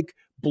like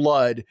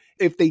blood,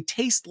 if they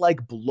taste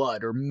like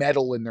blood or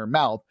metal in their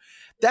mouth,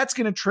 that's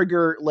going to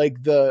trigger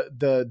like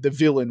the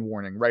villain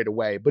warning right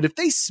away. But if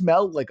they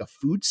smell like a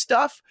food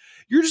stuff,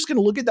 you're just going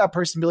to look at that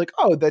person and be like,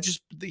 oh,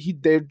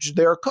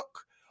 they're a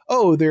cook.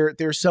 Oh,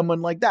 they're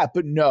someone like that.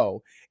 But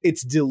no,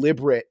 it's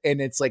deliberate.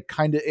 And it's like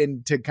kind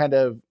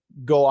of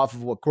go off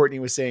of what Courtney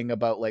was saying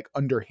about like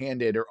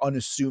underhanded or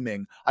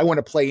unassuming. I want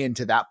to play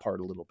into that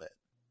part a little bit.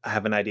 I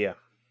have an idea.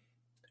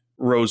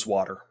 Rose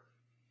water.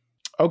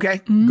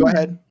 Okay, go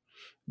ahead.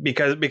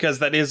 Because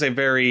that is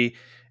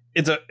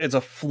it's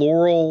a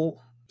floral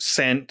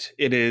scent.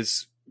 It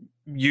is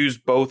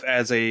used both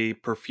as a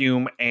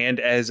perfume and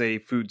as a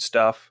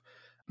foodstuff,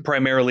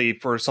 primarily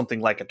for something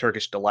like a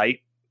Turkish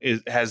delight.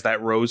 It has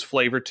that rose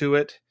flavor to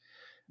it.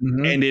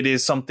 And it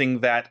is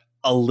something that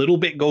a little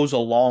bit goes a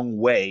long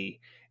way.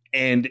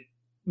 And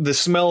the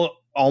smell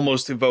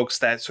almost evokes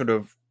that sort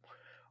of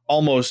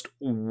almost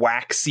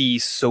waxy,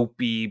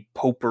 soapy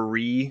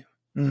potpourri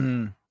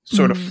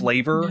sort of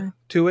flavor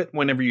to it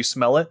whenever you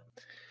smell it.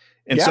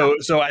 And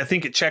so I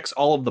think it checks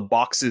all of the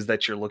boxes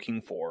that you're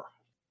looking for.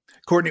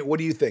 Courtney, what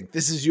do you think?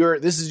 This is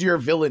your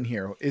villain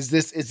here. Is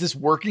this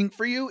working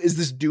for you? Is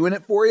this doing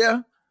it for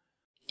you?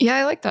 Yeah,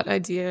 I like that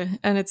idea.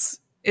 And it's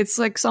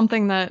like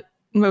something that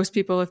most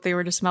people, if they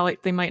were to smell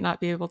it, they might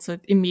not be able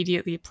to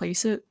immediately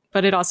place it.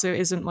 But it also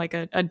isn't like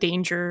a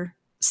danger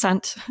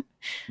scent.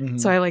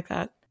 So I like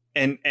that.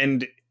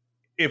 And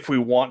if we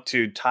want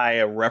to tie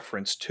a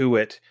reference to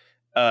it,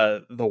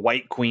 the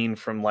White Queen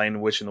from Lion, the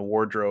Witch, and the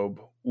Wardrobe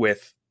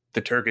with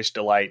the Turkish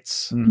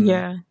delights.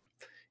 Yeah.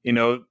 You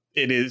know,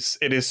 It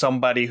is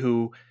somebody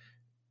who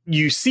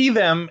you see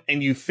them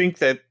and you think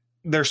that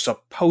they're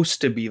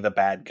supposed to be the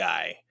bad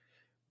guy,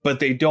 but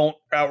they don't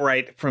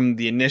outright from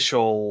the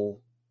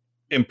initial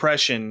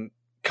impression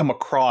come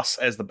across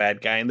as the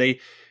bad guy. And they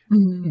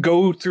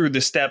go through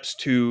the steps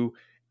to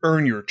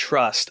earn your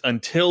trust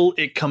until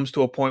it comes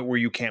to a point where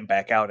you can't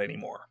back out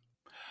anymore.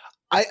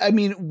 I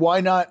mean, why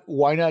not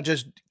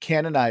just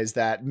canonize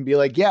that and be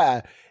like,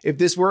 yeah, if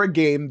this were a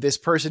game, this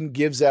person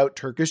gives out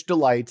Turkish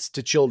delights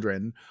to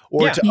children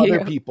or to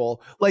other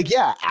people. Like,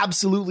 yeah,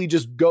 absolutely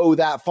just go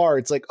that far.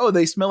 It's like, oh,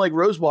 they smell like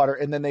rosewater,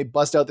 and then they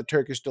bust out the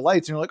Turkish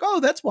delights and you're like, oh,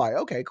 that's why.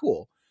 Okay,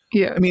 cool.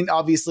 Yeah. I mean,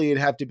 obviously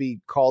it'd have to be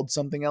called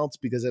something else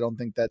because I don't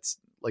think that's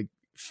like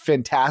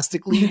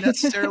fantastically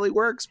necessarily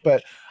works,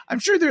 but I'm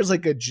sure there's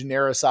like a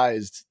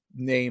genericized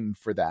name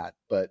for that.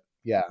 But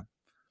yeah.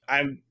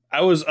 I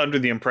was under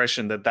the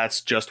impression that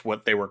that's just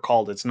what they were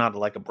called. It's not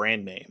like a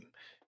brand name.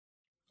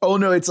 Oh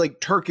no, it's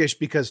like Turkish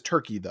because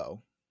Turkey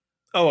though.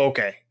 Oh,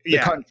 okay. The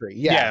country.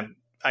 Yeah.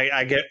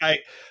 I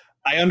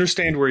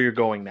understand where you're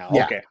going now.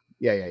 Yeah. Okay.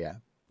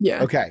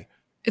 Yeah. Okay.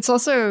 It's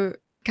also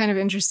kind of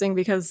interesting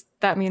because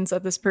that means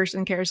that this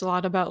person cares a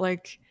lot about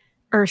like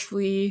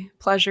earthly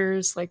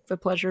pleasures, like the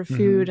pleasure of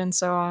food and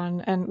so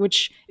on, and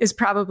which is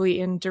probably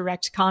in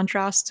direct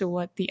contrast to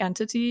what the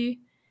entity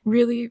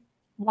really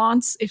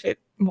wants, if it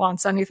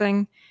wants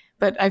anything.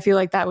 But I feel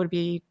like that would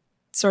be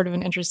sort of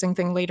an interesting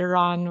thing later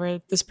on,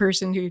 where this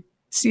person who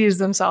sees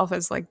themselves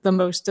as like the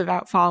most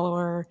devout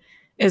follower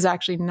is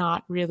actually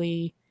not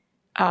really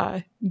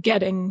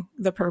getting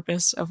the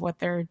purpose of what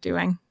they're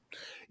doing.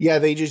 Yeah,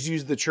 they just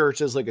use the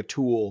church as like a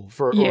tool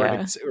for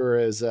or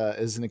as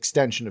an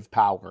extension of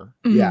power.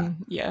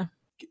 Yeah.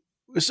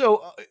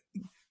 So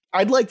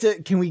I'd like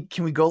to can we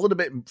go a little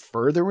bit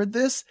further with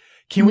this?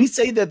 Can we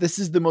say that this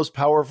is the most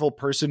powerful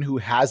person who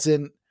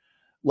hasn't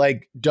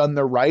like done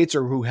the rites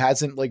or who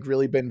hasn't like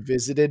really been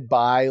visited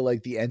by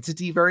like the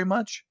entity very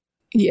much?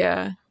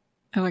 Yeah.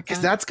 I like that.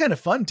 Because that's kind of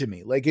fun to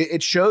me. Like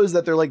it shows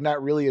that they're like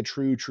not really a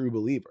true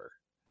believer.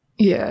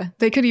 Yeah.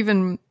 They could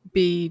even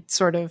be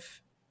sort of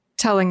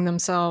telling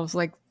themselves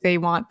like they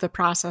want the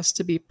process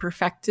to be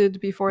perfected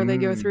before they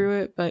go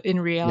through it. But in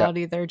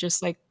reality, they're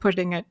just like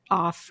putting it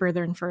off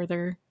further and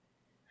further.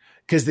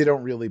 Because they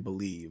don't really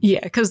believe. Yeah.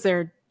 Because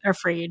they're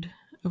afraid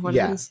of what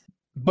it is.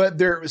 But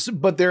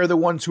they're the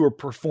ones who are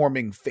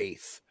performing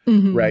faith,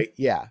 right?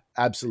 Yeah,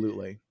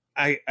 absolutely.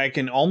 I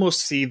can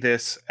almost see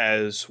this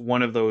as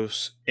one of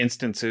those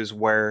instances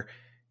where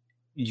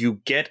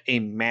you get a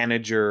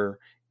manager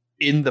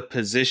in the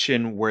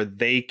position where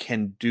they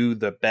can do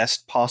the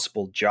best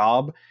possible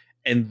job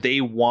and they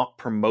want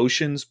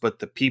promotions, but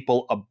the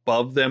people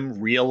above them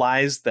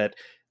realize that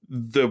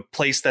the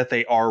place that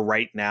they are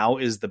right now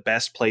is the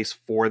best place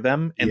for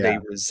them and they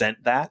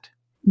resent that.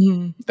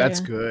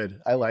 That's good.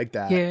 I like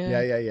that.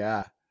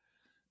 Yeah.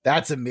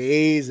 That's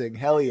amazing.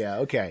 Hell yeah.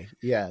 Okay.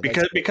 Yeah.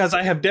 Because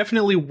I have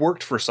definitely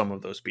worked for some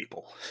of those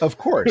people. Of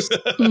course.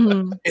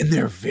 And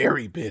they're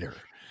very bitter.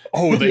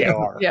 Oh, they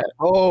are. Yeah.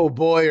 Oh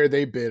boy, are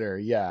they bitter.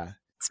 Yeah.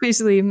 It's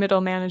basically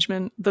middle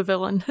management, the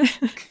villain.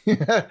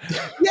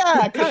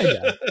 Yeah,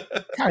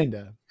 kind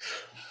of.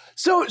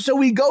 So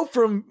we go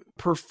from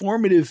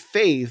performative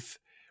faith.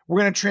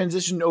 We're going to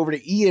transition over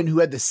to Ian, who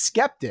had the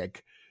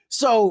skeptic.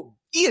 So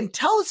Ian,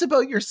 tell us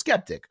about your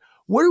skeptic.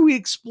 What are we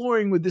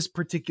exploring with this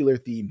particular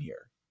theme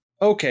here?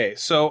 Okay,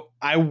 so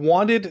I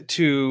wanted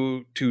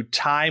to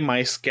tie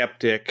my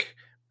skeptic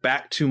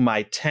back to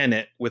my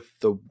tenet with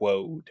the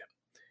woad.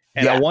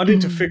 And I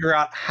wanted to figure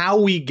out how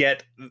we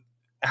get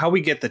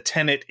the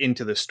tenet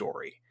into the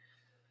story.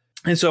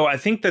 And so I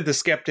think that the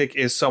skeptic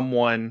is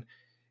someone,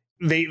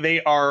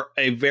 they are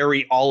a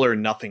very all or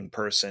nothing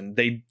person.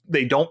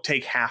 They don't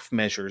take half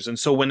measures. And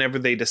so whenever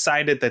they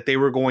decided that they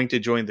were going to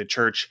join the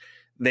church,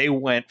 they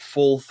went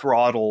full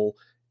throttle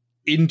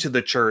into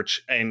the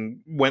church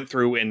and went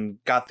through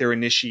and got their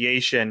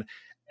initiation.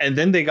 And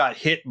then they got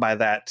hit by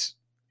that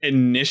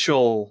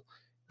initial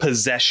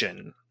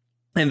possession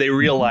and they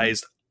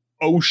realized,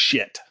 oh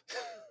shit,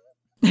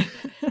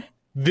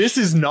 this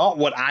is not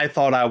what I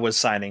thought I was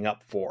signing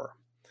up for.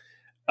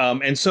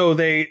 And so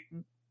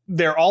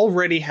they're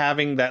already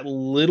having that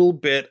little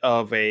bit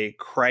of a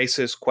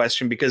crisis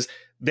question because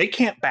they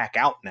can't back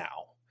out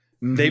now.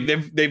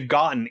 They've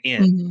gotten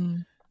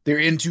in. They're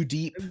in too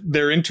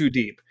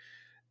deep.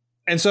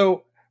 And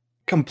so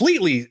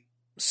completely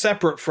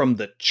separate from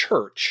the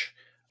church,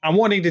 I'm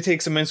wanting to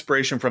take some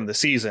inspiration from the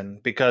season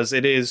because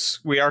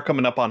we are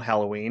coming up on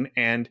Halloween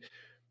and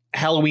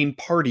Halloween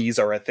parties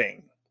are a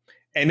thing.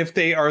 And if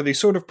they are the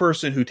sort of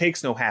person who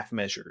takes no half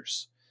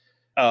measures,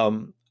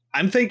 I'm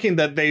thinking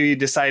that they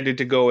decided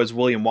to go as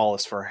William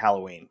Wallace for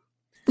Halloween.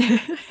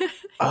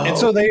 And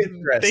so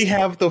they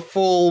have the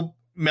full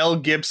Mel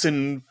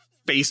Gibson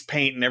face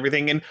paint and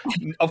everything. And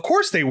of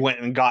course they went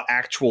and got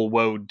actual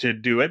woad to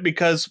do it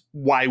because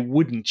why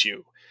wouldn't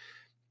you?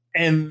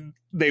 And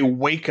they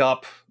wake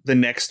up the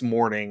next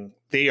morning.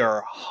 They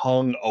are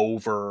hung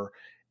over.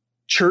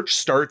 Church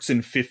starts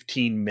in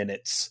 15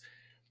 minutes.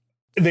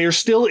 They're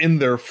still in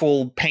their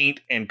full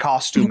paint and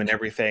costume and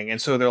everything. And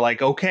so they're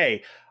like,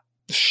 okay,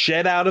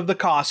 shed out of the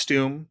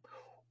costume,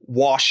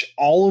 wash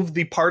all of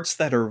the parts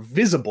that are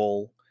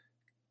visible,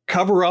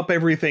 cover up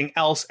everything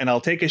else, and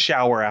I'll take a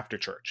shower after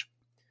church.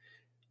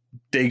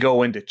 They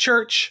go into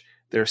church.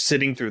 They're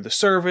sitting through the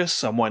service.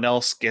 Someone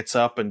else gets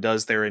up and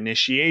does their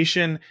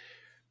initiation.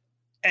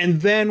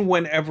 And then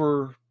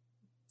whenever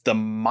the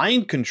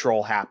mind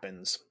control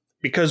happens,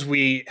 because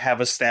we have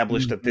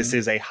established that this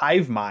is a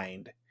hive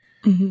mind,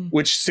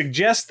 which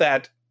suggests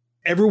that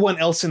everyone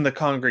else in the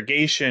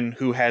congregation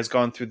who has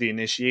gone through the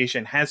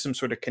initiation has some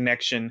sort of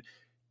connection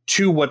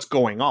to what's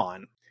going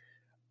on.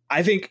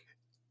 I think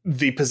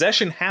the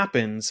possession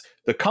happens,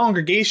 the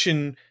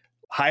congregation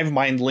hive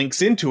mind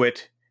links into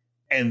it,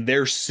 and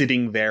they're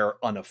sitting there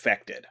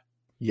unaffected.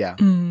 Yeah.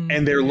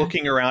 And they're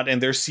looking around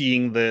and they're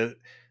seeing the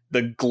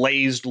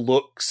glazed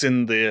looks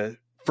and the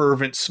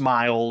fervent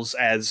smiles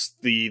as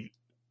the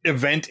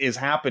event is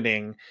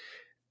happening.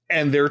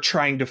 And they're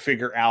trying to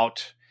figure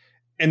out,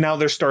 and now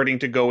they're starting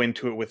to go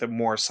into it with a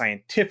more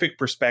scientific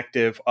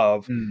perspective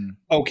of,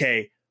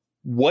 okay,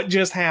 what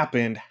just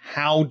happened?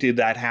 How did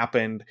that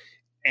happen?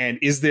 And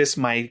is this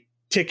my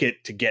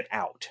ticket to get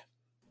out?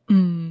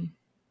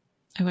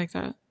 I like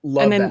that.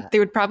 Love and then that. they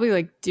would probably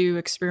like do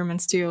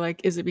experiments too.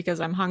 Like, is it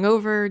because I'm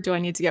hungover? Do I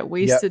need to get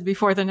wasted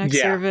before the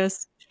next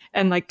service?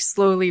 And like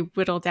slowly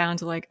whittle down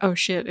to like, oh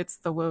shit, it's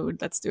the woad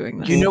that's doing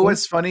this. You know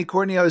what's funny,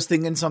 Courtney? I was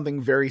thinking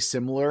something very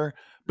similar,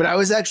 but I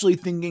was actually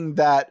thinking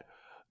that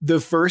the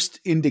first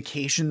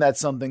indication that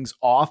something's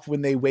off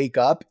when they wake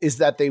up is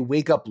that they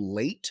wake up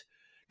late.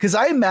 Because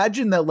I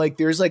imagine that like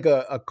there's like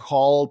a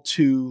call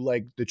to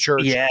like the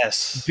church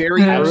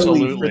very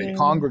early for the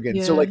congregants.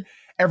 Yeah. So like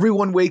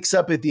everyone wakes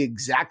up at the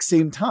exact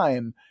same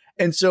time.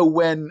 And so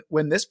when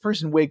this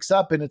person wakes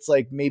up and it's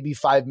like maybe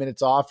 5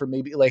 minutes off or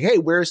maybe like, hey,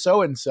 where's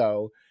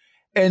so-and-so?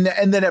 And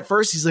then at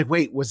first he's like,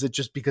 wait, was it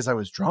just because I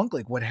was drunk?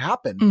 Like what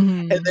happened?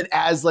 And then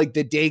as like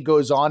the day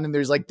goes on and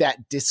there's like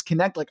that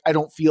disconnect, like I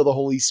don't feel the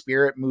Holy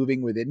Spirit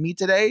moving within me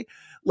today.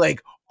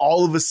 Like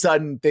all of a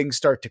sudden things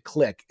start to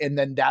click. And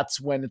then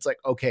that's when it's like,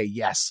 okay,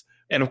 yes.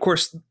 And of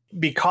course,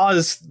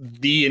 because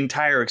the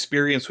entire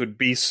experience would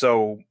be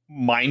so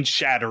mind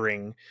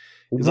shattering,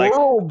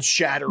 world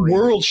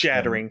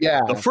shattering.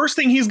 Yeah. The first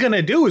thing he's going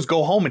to do is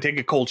go home and take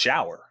a cold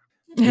shower.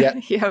 Yeah.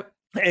 Yep.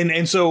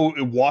 And so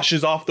it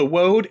washes off the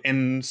woad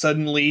and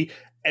suddenly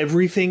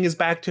everything is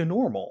back to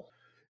normal.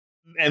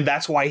 And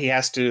that's why he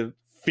has to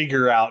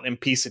figure out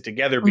and piece it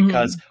together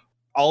because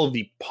all of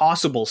the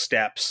possible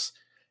steps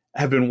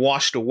have been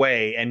washed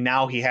away. And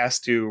now he has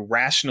to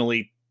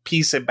rationally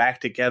piece it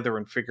back together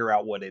and figure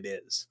out what it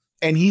is.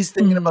 And he's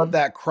thinking about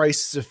that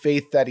crisis of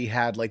faith that he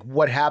had. Like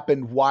what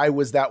happened? Why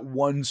was that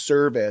one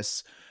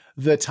service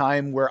the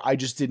time where I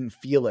just didn't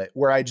feel it,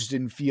 where I just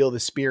didn't feel the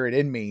Spirit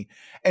in me?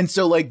 And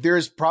so like,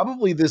 there's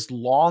probably this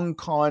long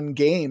con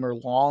game or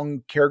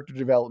long character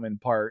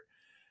development part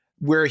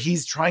where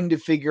he's trying to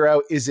figure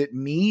out, is it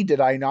me? Did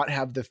I not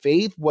have the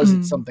faith? Was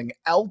it something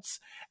else?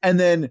 And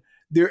then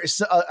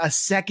there's a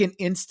second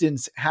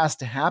instance has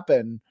to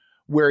happen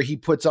where he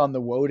puts on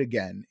the woad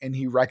again and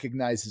he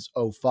recognizes,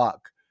 oh,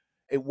 fuck,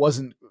 it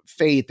wasn't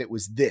faith. It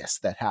was this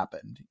that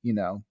happened, you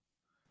know?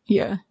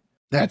 Yeah.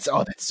 That's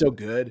so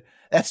good.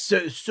 That's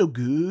so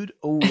good.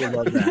 Oh, I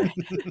love that.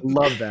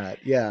 Love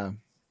that. Yeah.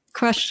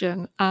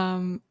 Question.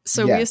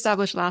 So we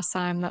established last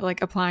time that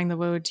like applying the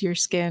woad to your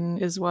skin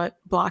is what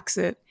blocks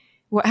it.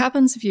 What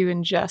happens if you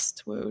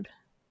ingest woad?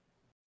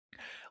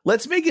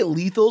 Let's make it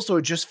lethal so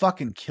it just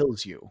fucking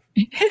kills you.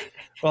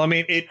 Well, I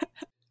mean,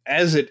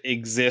 as it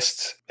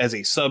exists as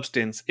a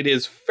substance, it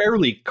is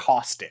fairly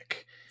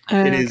caustic.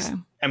 It is.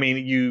 I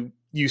mean,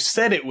 you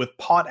set it with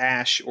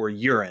potash or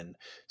urine,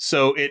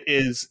 so it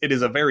is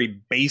a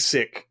very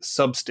basic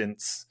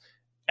substance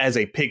as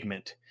a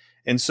pigment,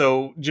 and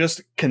so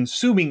just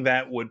consuming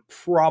that would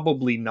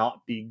probably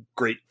not be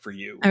great for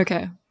you.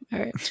 Okay, all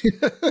right.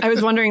 I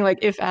was wondering, like,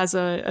 if as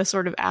a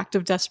sort of act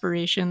of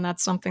desperation,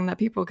 that's something that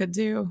people could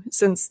do,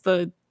 since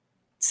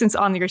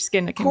on your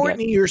skin it can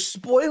Courtney, you're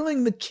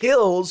spoiling the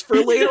kills for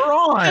later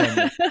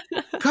on.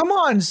 Come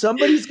on,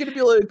 somebody's gonna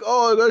be like,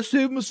 oh, I gotta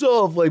save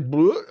myself, like,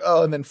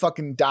 oh, and then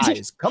fucking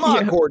dies. Come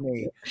on,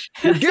 Courtney,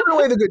 you're giving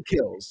away the good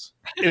kills.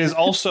 It is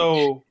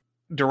also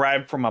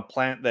derived from a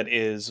plant that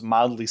is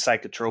mildly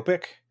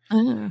psychotropic.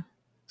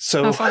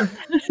 So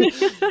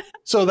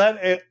so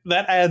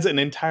that adds an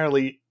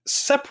entirely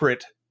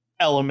separate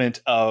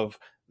element of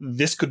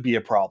this could be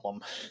a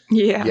problem.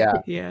 Yeah.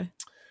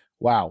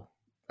 Wow.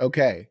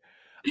 Okay.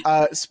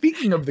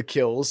 Speaking of the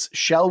kills,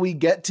 shall we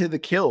get to the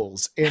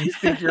kills and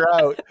figure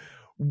out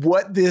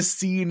what this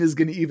scene is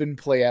going to even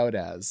play out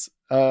as?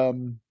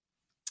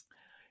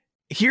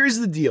 Here's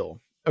the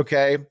deal.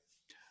 Okay.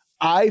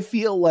 I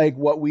feel like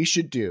what we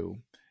should do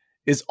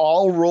is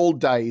all roll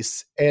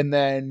dice and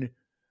then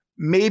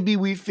maybe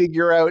we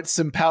figure out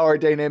some power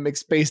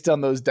dynamics based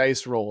on those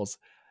dice rolls.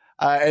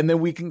 And then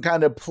we can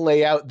kind of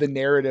play out the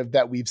narrative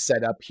that we've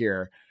set up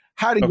here.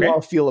 How do you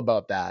all feel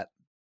about that?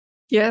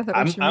 Yeah,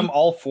 I'm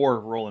all for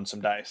rolling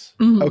some dice.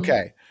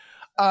 Okay.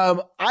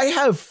 I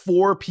have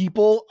 4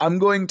 people. I'm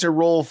going to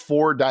roll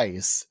 4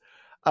 dice.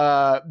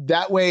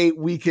 That way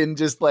we can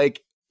just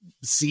like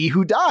see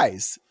who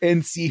dies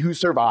and see who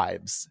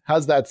survives.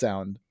 How's that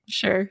sound?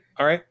 Sure.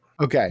 All right.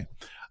 Okay.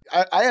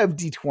 I have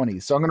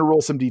D20s, so I'm going to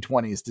roll some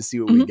D20s to see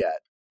what we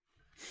get.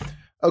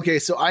 Okay,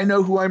 so I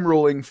know who I'm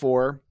rolling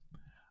for.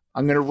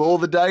 I'm going to roll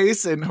the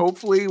dice, and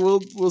hopefully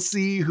we'll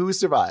see who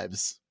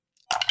survives.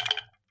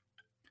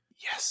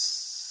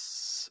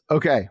 Yes.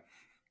 Okay.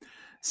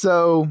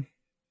 So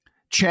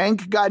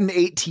Chank got an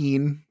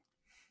 18.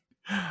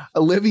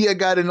 Olivia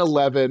got an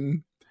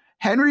 11.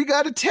 Henry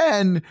got a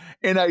 10.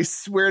 And I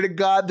swear to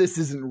God, this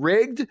isn't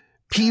rigged.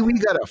 Pee-wee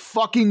got a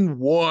fucking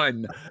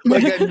 1.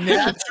 Like a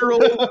natural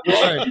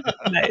 1.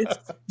 Nice.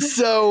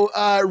 So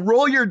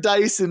roll your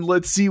dice and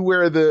let's see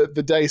where the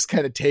dice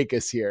kind of take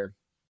us here.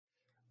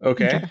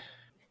 Okay.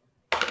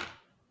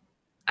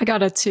 I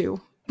got a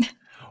 2.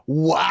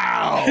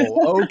 Wow.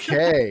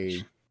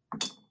 Okay.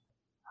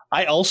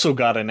 I also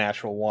got a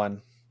natural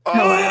 1.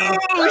 Oh,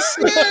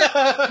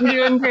 shit.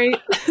 You're doing great.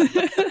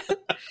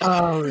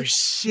 Oh,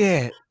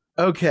 shit.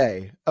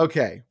 Okay.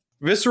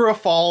 Viscera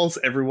falls,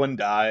 everyone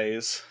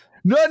dies.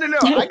 No.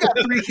 I got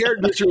 3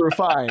 characters who are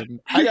fine.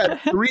 I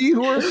got 3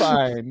 who are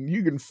fine.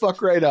 You can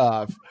fuck right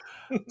off.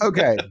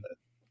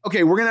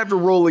 Okay, we're going to have to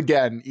roll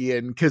again,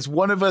 Ian, because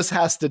one of us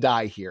has to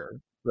die here,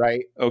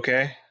 right?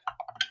 Okay.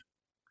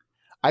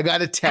 I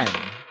got a 10.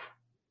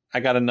 I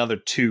got another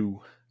 2.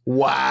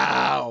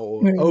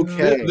 Wow.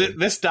 Okay.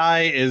 This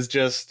die is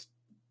just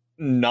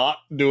not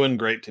doing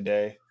great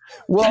today.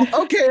 Well,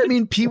 okay. I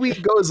mean, Pee-wee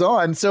goes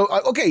on. So,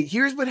 okay,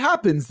 here's what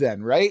happens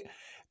then, right?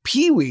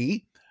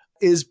 Pee-wee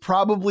is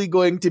probably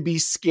going to be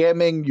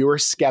scamming your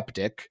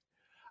skeptic.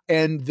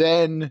 And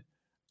then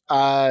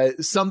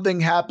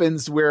something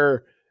happens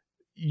where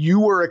you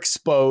were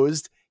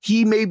exposed.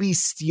 He maybe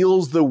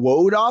steals the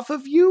woad off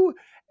of you.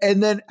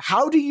 And then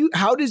how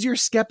does your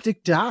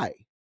skeptic die?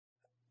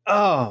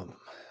 I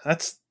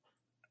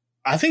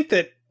think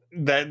that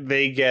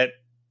they get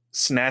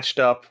snatched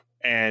up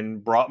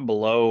and brought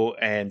below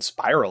and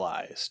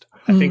spiralized.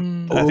 I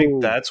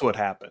think that's what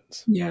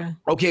happens. Yeah.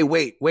 Okay,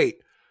 wait.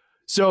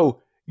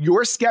 So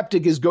your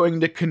skeptic is going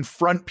to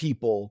confront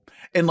people,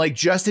 and like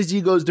just as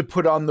he goes to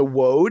put on the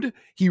woad,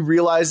 he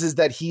realizes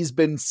that he's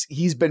been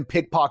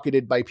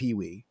pickpocketed by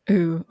Pee-wee.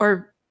 Ooh,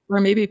 or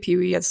maybe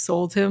Pee-wee has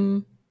sold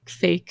him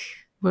fake.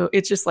 Well,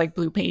 it's just like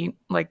blue paint.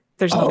 Like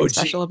there's nothing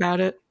special about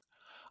it.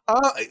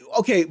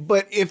 Okay,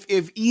 but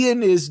if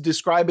Ian is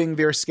describing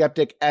their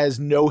skeptic as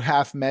no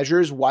half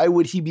measures, why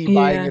would he be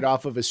buying it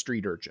off of a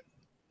street urchin?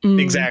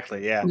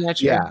 Exactly. Yeah.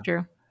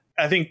 True.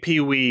 I think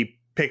Pee-wee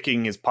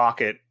picking his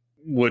pocket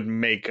would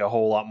make a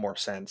whole lot more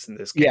sense in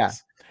this case. Yeah.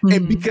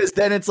 And because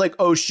then it's like,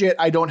 oh shit,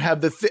 I don't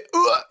have the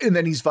and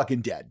then he's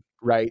fucking dead,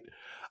 right?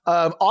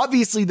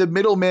 Obviously the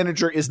middle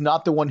manager is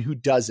not the one who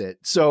does it.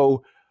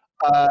 So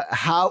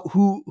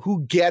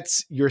who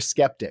gets your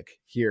skeptic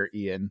here,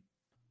 Ian?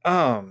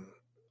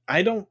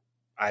 I don't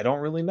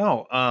really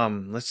know.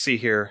 Let's see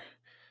here.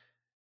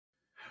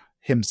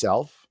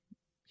 Himself.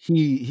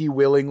 He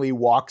willingly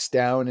walks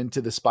down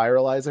into the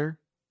spiralizer.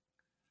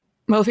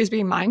 Well, if he's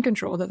being mind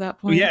controlled at that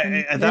point.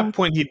 Yeah, at that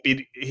point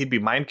he'd be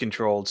mind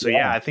controlled. So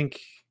yeah, I think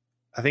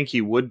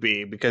he would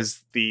be,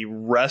 because the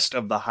rest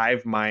of the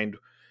hive mind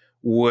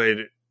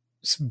would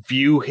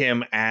view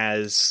him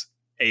as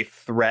a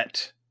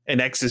threat,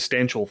 an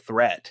existential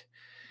threat.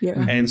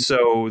 Yeah. And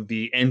so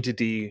the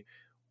entity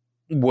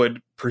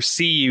would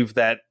perceive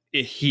that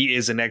he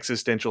is an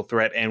existential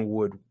threat and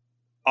would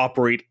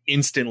operate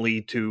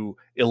instantly to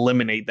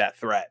eliminate that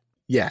threat.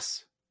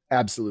 Yes,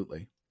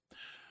 absolutely.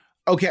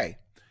 Okay.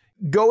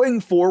 Going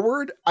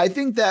forward, I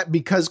think that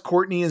because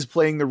Courtney is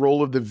playing the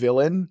role of the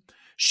villain,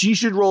 she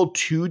should roll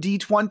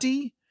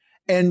 2d20.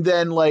 And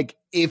then like,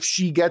 if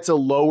she gets a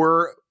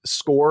lower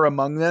score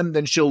among them,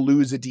 then she'll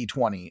lose a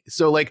d20.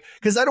 So like,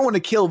 cause I don't want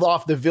to kill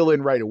off the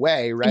villain right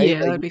away. Right.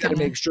 Yeah, like, we gotta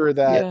make sure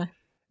that,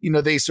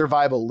 they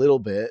survive a little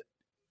bit.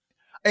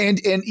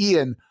 And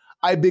Ian,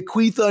 I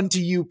bequeath unto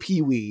you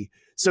Pee-wee,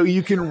 so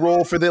you can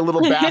roll for the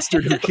little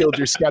bastard who killed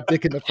your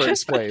skeptic in the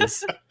first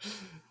place.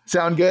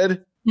 Sound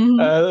good?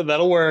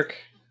 That'll work.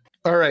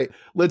 All right,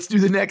 let's do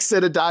the next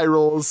set of die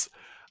rolls.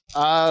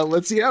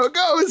 Let's see how it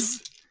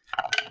goes.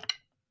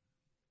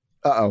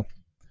 Uh-oh.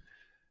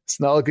 It's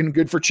not looking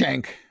good for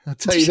Chank. I'll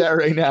tell you that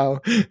right now.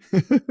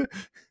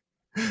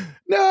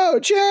 No,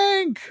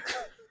 Chank!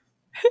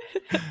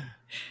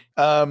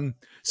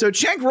 So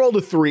Chank rolled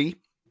a 3.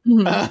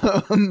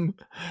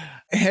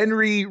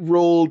 Henry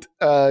rolled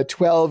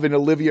 12 and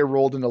Olivia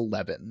rolled an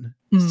 11.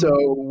 So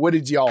what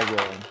did y'all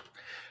roll?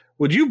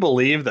 Would you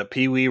believe that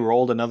Pee-wee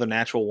rolled another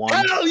natural 1?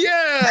 Hell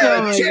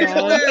yeah!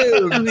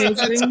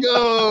 Let's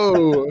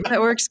go. That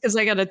works because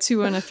I got a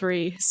 2 and a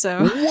 3.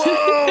 So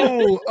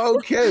whoa.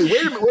 Okay.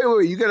 Wait a minute.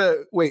 Wait. You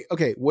gotta wait.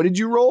 Okay. What did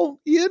you roll,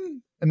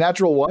 Ian? A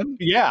natural 1?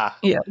 Yeah.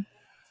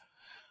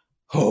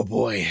 Oh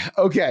boy.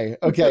 Okay.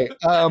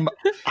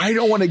 I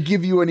don't want to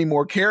give you any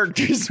more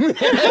characters, man.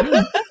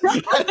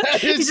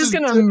 He's just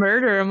gonna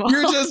murder them all.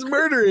 You're just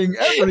murdering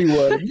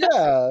everyone.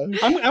 Yeah.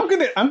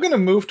 I'm gonna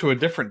move to a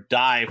different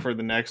die for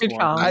the next Good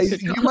one. call.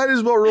 You might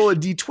as well roll a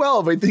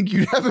d12. I think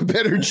you'd have a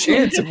better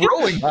chance of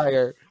rolling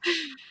higher.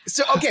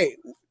 So okay.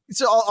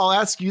 So I'll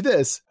ask you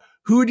this: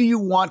 who do you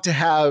want to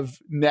have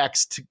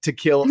next to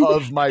kill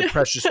of my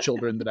precious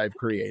children that I've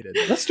created?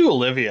 Let's do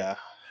Olivia.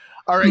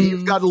 All right,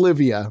 you've got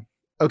Olivia.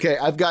 Okay,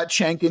 I've got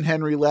Chank and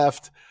Henry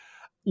left.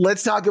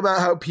 Let's talk about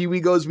how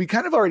Pee-wee goes. We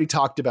kind of already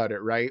talked about it,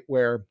 right?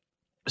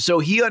 So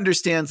he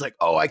understands like,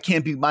 oh, I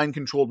can't be mind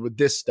controlled with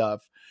this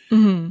stuff.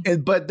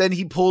 Mm-hmm. But then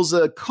he pulls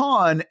a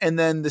con, and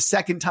then the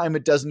second time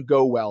it doesn't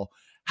go well.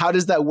 How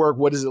does that work?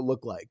 What does it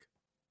look like?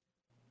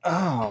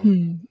 Oh,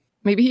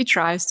 Maybe he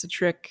tries to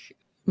trick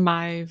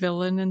my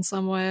villain in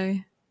some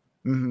way.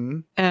 Mm-hmm.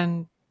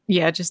 And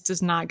yeah, it just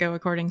does not go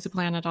according to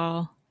plan at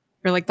all.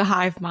 Or like the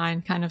hive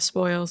mind kind of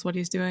spoils what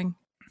he's doing.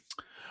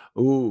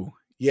 Ooh,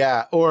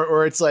 yeah.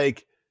 Or it's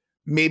like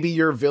maybe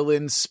your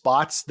villain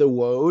spots the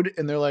woad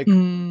and they're like,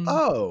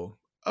 oh,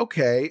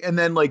 okay. And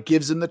then like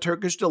gives him the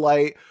Turkish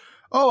delight.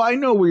 Oh, I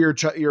know where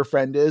your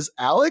friend is.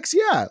 Alex?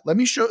 Yeah. Let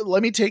me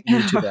take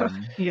you to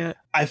them. Yeah.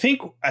 I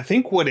think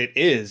what it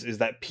is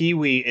that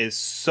Pee-wee is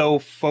so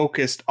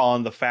focused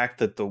on the fact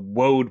that the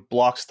woad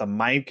blocks the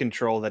mind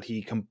control that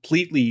he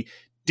completely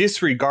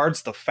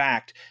disregards the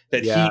fact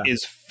that he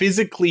is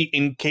physically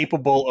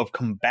incapable of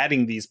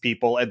combating these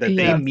people and that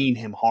they mean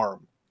him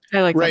harm.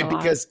 I like right, that a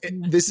lot. because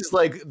this is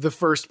like the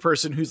first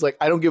person who's like,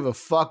 I don't give a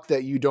fuck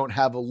that you don't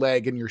have a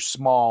leg and you're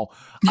small.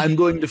 I'm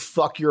going to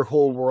fuck your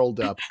whole world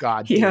up.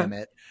 God damn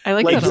it. I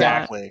like that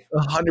exactly.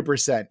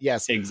 100%.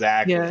 Yes.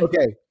 Exactly. Yeah.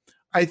 Okay.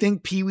 I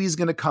think Pee-wee's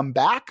going to come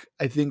back.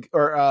 I think,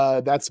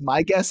 or that's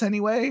my guess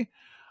anyway.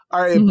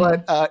 All right,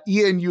 but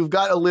Ian, you've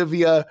got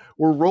Olivia.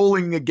 We're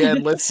rolling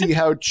again. Let's see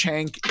how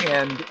Chank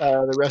and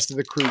the rest of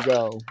the crew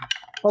go.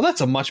 Well,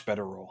 that's a much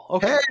better roll.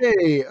 Okay.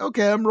 Hey,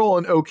 okay, I'm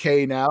rolling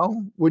okay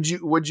now. What'd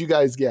you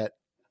guys get?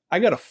 I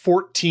got a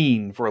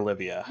 14 for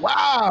Olivia.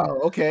 Wow.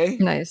 Okay.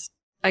 Nice.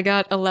 I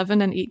got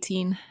 11 and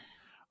 18.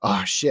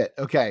 Oh shit.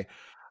 Okay.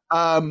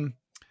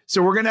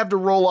 So we're gonna have to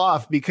roll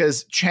off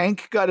because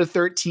Chank got a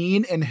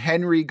 13 and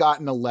Henry got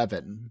an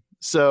 11.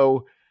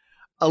 So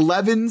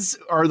 11s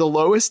are the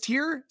lowest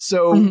here.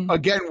 So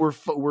again,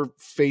 we're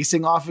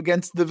facing off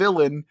against the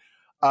villain.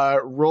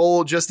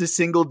 Roll just a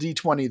single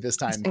d20 this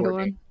time. Single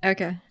one.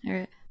 Okay. All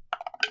right.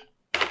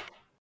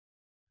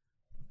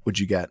 What'd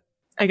you get?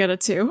 I got a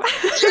 2.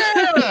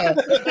 Yeah.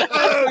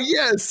 Oh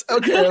yes.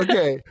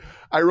 Okay.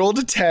 I rolled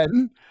a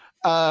 10.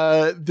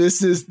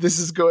 This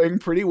is going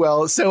pretty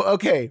well. So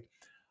okay.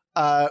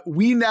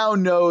 We now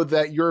know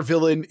that your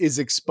villain is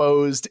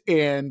exposed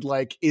and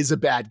like is a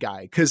bad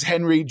guy because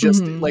Henry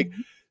just like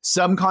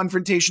some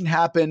confrontation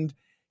happened.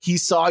 He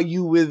saw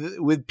you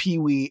with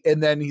Pee-wee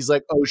and then he's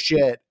like, oh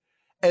shit.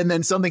 And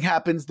then something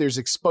happens. There's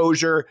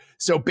exposure.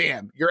 So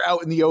bam, you're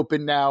out in the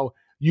open now.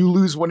 You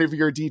lose one of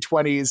your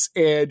D20s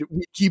and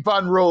we keep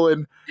on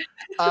rolling.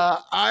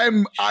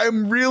 I'm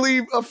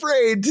really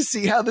afraid to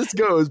see how this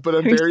goes, but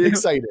I'm very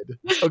excited.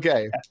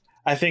 Okay.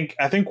 I think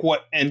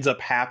what ends up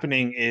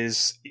happening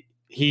is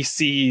he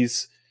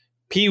sees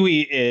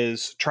Pee-wee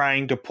is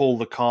trying to pull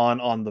the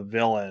con on the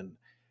villain,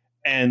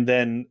 and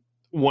then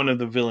one of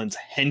the villain's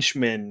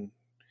henchmen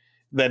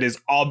that is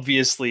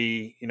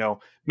obviously,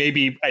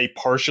 maybe a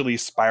partially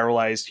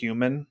spiralized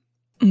human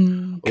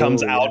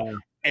comes out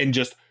and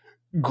just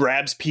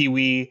grabs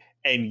Pee-wee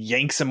and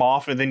yanks him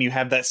off. And then you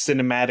have that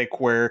cinematic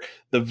where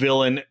the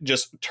villain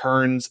just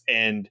turns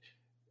and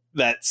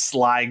that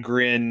sly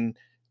grin,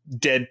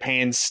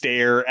 deadpan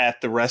stare at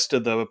the rest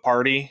of the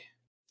party.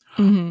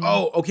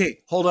 Oh, okay.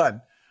 Hold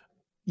on.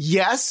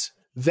 Yes,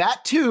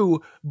 that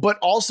too, but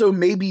also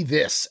maybe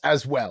this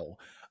as well.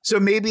 So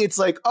maybe it's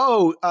like,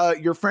 oh,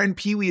 your friend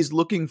Pee-wee is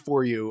looking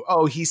for you.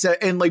 Oh, he said,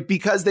 and like,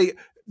 because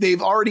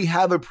they've already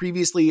have a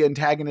previously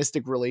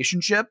antagonistic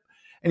relationship.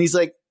 And he's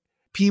like,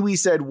 Pee-wee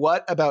said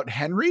what about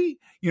Henry?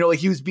 Like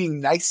he was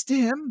being nice to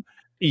him.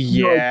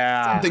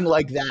 Yeah. Something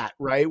like that,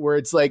 right? Where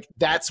it's like,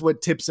 that's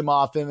what tips him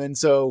off. And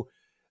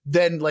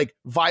then like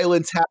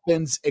violence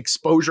happens,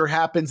 exposure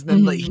happens. And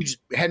then like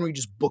Henry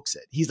just books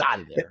it. He's out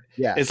of there.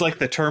 Yeah. It's like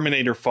the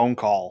Terminator phone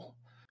call.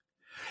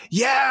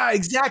 Yeah,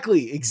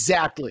 exactly.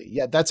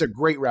 Yeah, that's a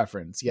great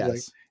reference.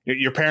 Yes. Like,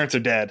 your parents are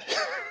dead.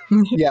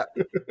 Yeah.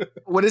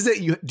 What is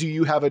it? Do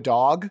you have a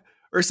dog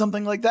or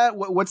something like that?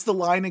 What's the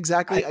line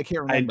exactly? I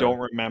can't remember. I don't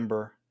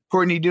remember.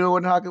 Courtney, do you know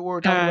what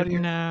we're talking about here?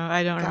 No,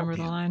 I don't remember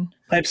the line.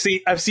 I've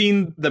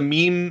seen the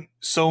meme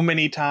so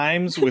many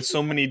times with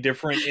so many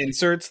different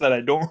inserts that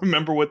I don't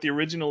remember what the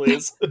original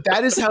is.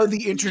 That is how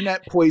the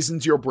internet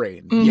poisons your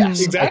brain.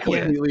 Yes, exactly.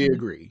 I completely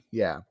agree.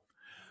 Yeah.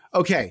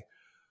 Okay.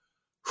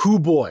 Hoo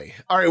boy.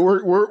 All right,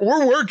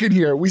 we're working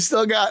here. We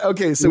still got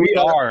so we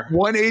got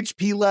 1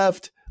 HP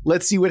left.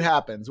 Let's see what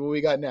happens. What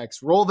we got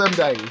next? Roll them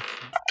dice.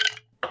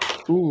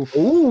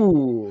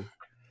 Ooh.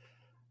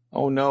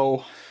 Oh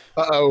no.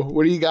 Uh-oh.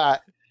 What do you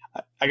got?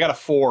 I got a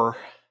 4.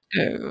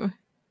 Oh.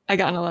 I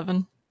got an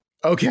 11.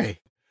 Okay.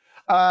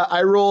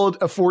 I rolled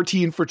a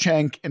 14 for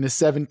Cenk and a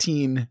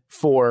 17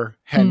 for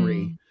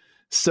Henry.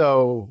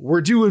 So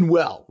we're doing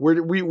well.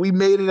 We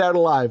made it out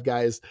alive,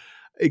 guys,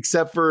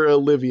 except for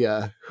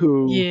Olivia,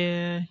 who...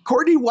 Yeah.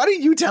 Courtney, why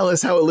don't you tell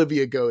us how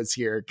Olivia goes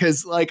here?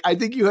 Because, like, I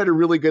think you had a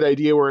really good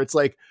idea where it's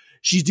like,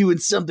 she's doing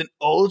something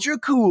ultra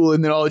cool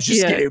and then I'll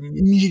just get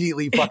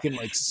immediately fucking,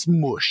 like,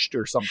 smushed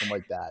or something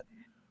like that.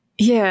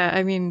 Yeah,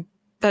 I mean,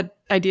 that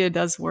idea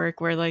does work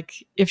where,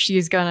 like, if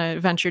she's gonna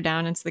venture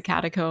down into the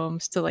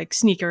catacombs to, like,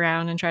 sneak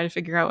around and try to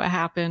figure out what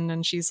happened,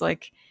 and she's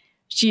like,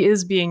 she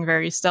is being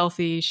very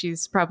stealthy.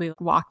 She's probably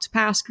walked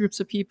past groups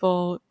of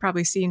people,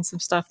 probably seen some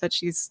stuff that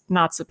she's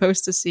not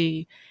supposed to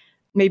see.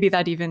 Maybe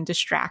that even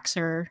distracts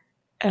her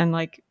and,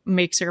 like,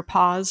 makes her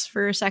pause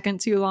for a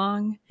second too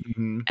long.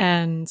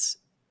 And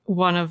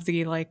one of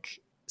the, like,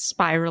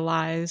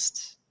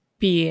 spiralized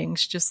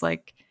beings just,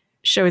 like,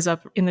 shows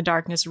up in the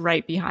darkness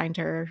right behind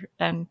her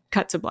and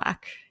cut to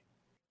black.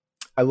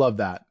 I love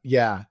that.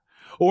 Yeah.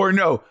 Or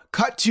no,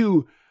 cut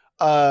to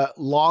a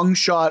long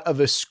shot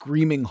of a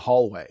screaming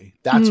hallway.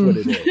 That's what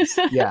it is.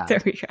 Yeah.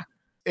 There we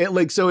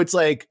go. So it's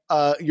like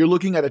you're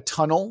looking at a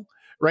tunnel,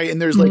 right?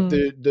 And there's like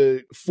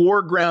the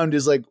foreground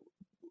is like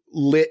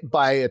lit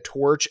by a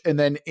torch, and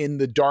then in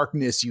the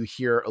darkness you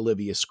hear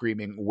Olivia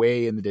screaming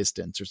way in the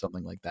distance or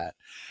something like that.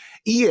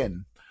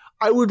 Ian,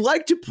 I would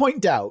like to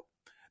point out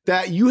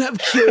that you have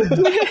killed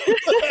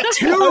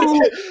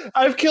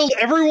I've killed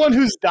everyone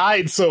who's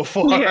died so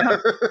far. Yeah.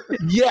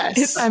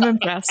 Yes. I'm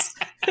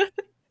impressed.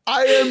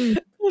 I am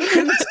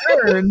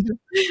concerned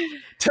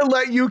to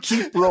let you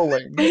keep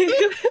rolling.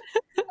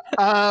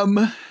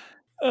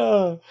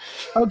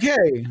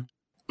 Okay.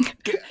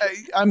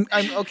 I'm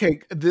okay.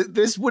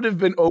 This would have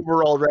been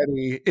over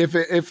already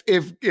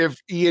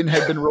if Ian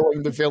had been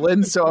rolling the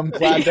villain, so I'm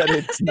glad that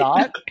it's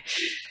not.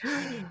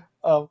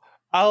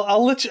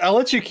 I'll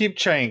let you keep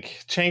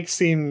Cenk. Cenk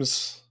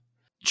seems...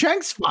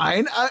 Cenk's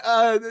fine.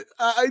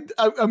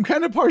 I'm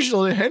kind of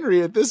partial to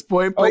Henry at this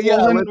point, but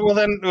well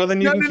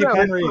then you can keep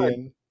Henry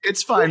in.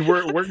 It's fine.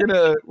 We're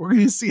gonna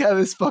see how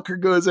this fucker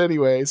goes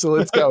anyway. So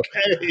let's go.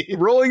 Okay.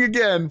 Rolling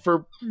again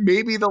for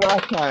maybe the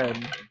last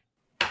time.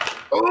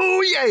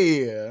 Oh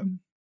yeah.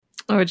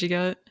 Oh, what'd you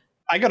get?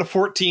 I got a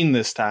 14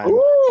 this time.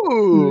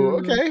 Ooh,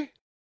 okay.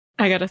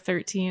 I got a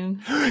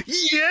 13.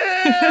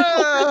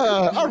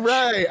 Yeah. All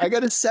right. I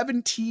got a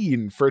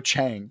 17 for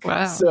Cenk.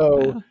 Wow.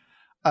 So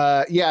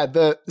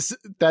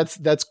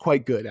that's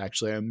quite good,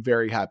 actually. I'm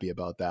very happy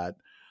about that.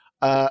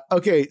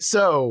 Okay,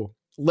 so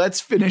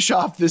let's finish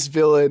off this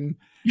villain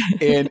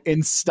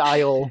in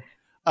style.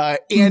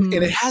 And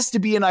it has to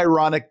be an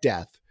ironic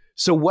death.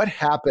 So what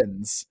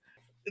happens?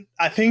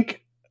 I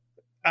think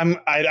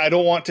I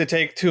don't want to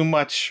take too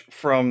much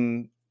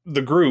from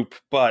the group,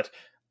 but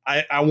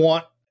I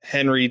want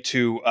Henry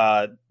to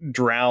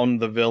drown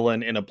the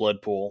villain in a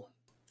blood pool.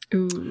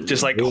 Ooh.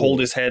 Just like hold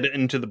his head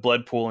into the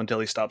blood pool until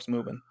he stops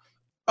moving.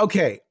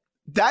 Okay,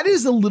 that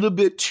is a little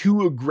bit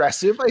too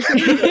aggressive, I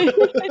think.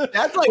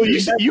 That's like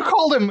you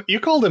called him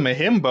a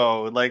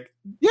himbo, like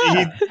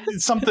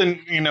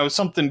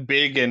something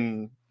big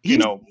and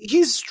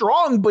he's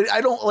strong, but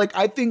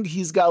I think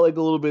he's got like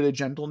a little bit of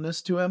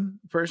gentleness to him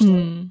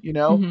personally,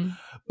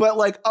 But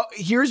like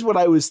here's what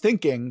I was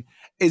thinking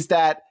is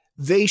that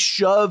they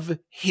shove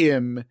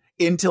him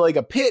into like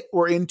a pit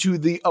or into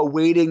the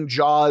awaiting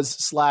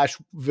jaws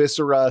 /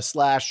 viscera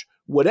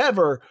 /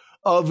 whatever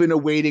of an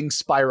awaiting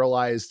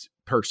spiralized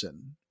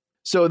person.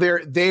 So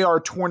they are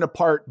torn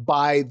apart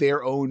by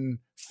their own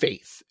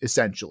faith,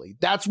 essentially.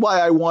 That's why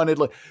I wanted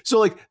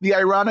the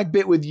ironic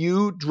bit with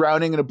you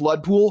drowning in a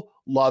blood pool.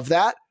 Love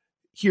that.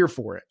 Here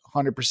for it.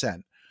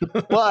 100%.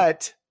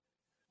 But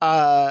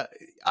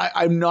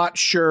I'm not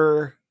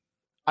sure.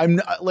 I'm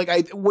not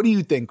what do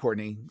you think,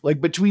 Courtney?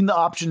 Like between the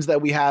options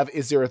that we have,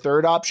 is there a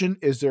third option?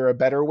 Is there a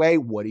better way?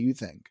 What do you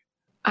think?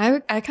 I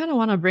kind of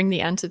want to bring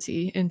the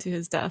entity into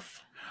his death.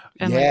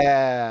 And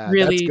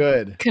really that's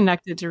good.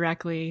 Connect it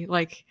directly.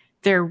 Like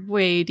they're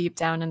way deep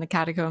down in the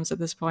catacombs at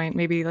this point.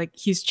 Maybe like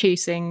he's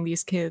chasing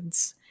these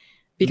kids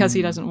because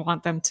he doesn't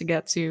want them to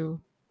get to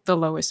the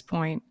lowest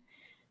point.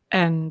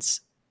 And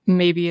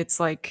maybe it's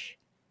like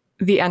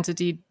the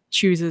entity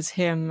chooses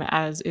him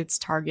as its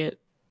target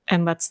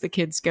and lets the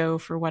kids go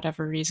for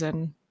whatever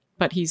reason.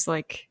 But he's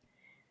like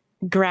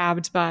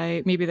grabbed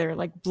by, maybe they're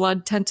like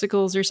blood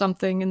tentacles or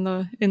something in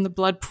the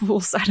blood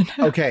pools. I don't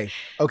know.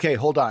 Okay,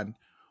 hold on.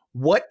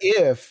 What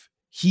if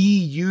he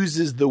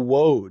uses the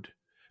woad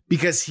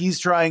because he's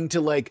trying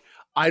to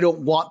I don't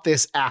want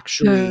this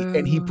actually,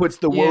 and he puts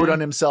the woad on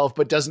himself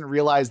but doesn't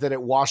realize that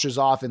it washes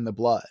off in the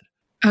blood.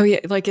 Oh yeah,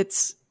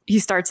 he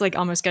starts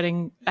almost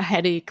getting a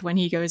headache when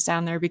he goes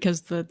down there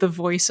because the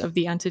voice of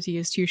the entity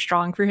is too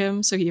strong for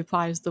him, so he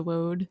applies the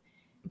woad,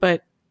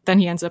 but then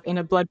he ends up in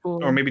a blood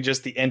pool. Or maybe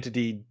just the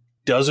entity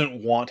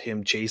doesn't want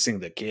him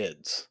chasing the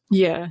kids.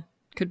 Yeah,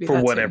 could be for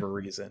whatever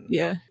reason.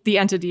 Yeah, the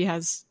entity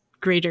has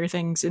greater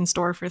things in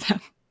store for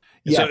them.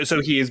 Yeah. So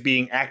he is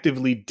being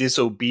actively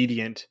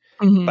disobedient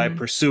by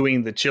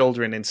pursuing the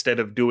children instead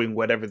of doing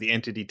whatever the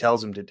entity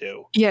tells him to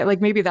do. Yeah, like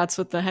maybe that's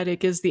what the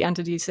headache is. The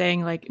entity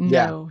saying like,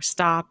 no,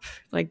 stop,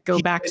 like go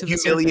back to the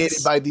humiliated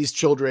surface. by these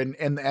children,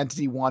 and the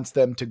entity wants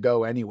them to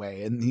go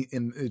anyway. And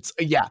it's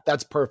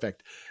that's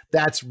perfect.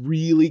 That's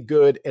really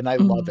good, and I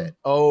love it.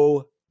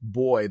 Oh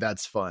boy,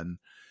 that's fun.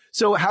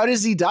 So how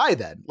does he die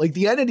then? Like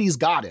the entity's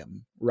got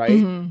him,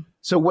 right?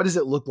 So what does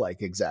it look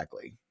like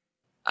exactly?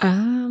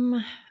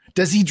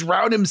 Does he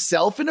drown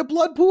himself in a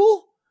blood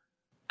pool?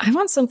 I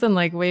want something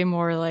like way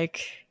more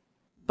like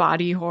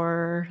body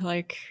horror,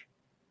 like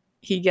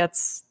he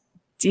gets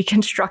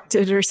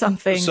deconstructed or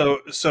something.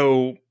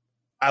 So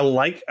I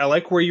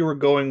like where you were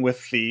going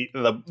with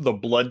the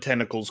blood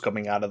tentacles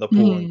coming out of the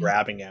pool and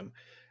grabbing him.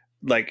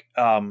 Like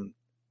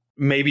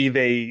maybe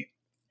they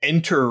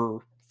enter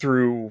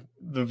through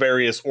the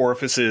various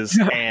orifices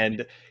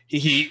and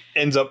he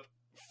ends up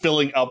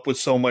filling up with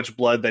so much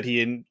blood that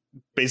he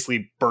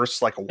basically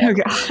bursts like a water. Oh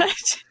god.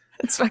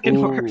 That's fucking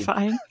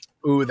horrifying.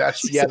 Ooh,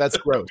 that's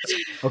gross.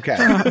 Okay.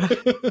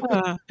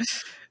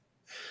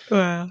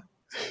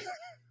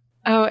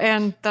 Oh,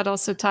 and that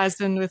also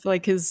ties in with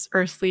like his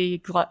earthly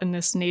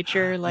gluttonous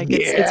nature. Like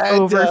it's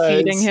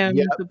overfeeding him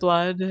the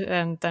blood,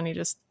 and then he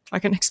just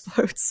fucking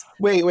explodes.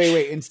 Wait.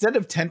 Instead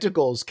of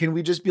tentacles, can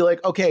we just be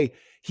like, okay,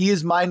 he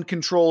is mind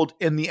controlled,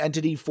 and the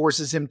entity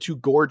forces him to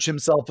gorge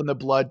himself in the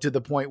blood to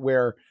the point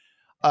where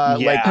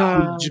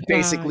just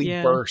basically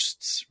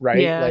bursts, right?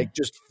 Yeah. Like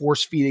just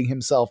force feeding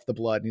himself the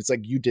blood. And he's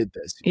like, you did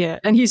this. Yeah.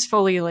 And he's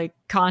fully like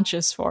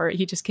conscious for it.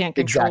 He just can't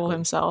control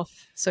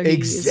himself. So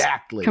he's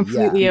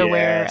completely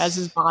aware as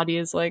his body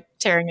is like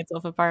tearing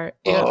itself apart.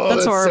 Yeah.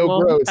 That's horrible.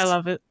 So gross. I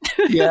love it.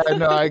 Yeah,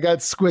 no, I got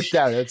squished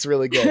out. That's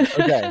really good.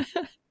 Okay.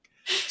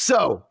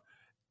 So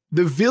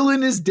the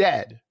villain is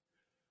dead.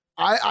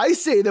 I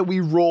say that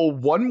we roll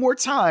one more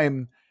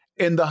time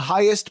and the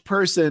highest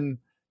person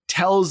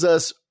tells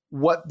us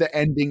what the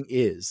ending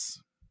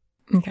is.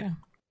 Okay.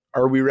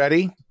 Are we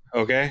ready?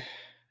 Okay.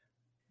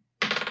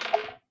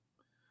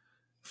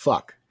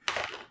 Fuck.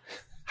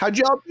 How'd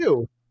y'all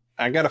do?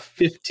 I got a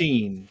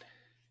 15.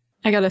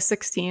 I got a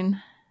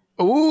 16.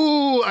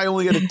 Ooh, I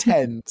only got a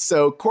 10.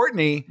 So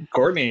Courtney,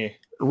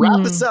 wrap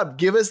us up.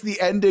 Give us the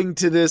ending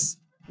to this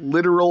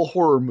literal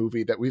horror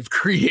movie that we've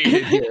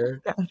created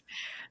here.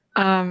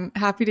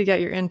 Happy to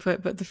get your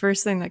input, but the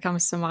first thing that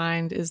comes to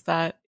mind is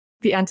that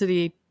the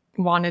entity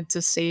wanted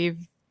to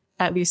save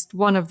at least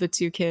one of the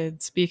two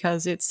kids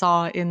because it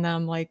saw in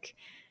them like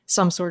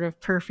some sort of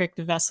perfect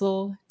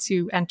vessel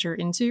to enter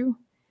into.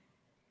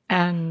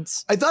 And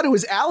I thought it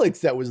was Alex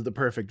that was the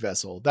perfect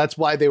vessel. That's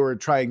why they were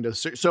trying to.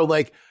 So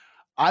like,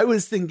 I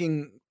was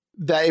thinking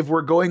that if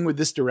we're going with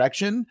this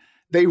direction,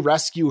 they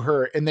rescue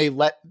her and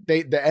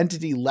the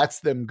entity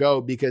lets them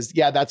go because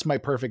that's my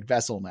perfect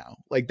vessel now.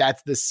 Like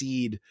that's the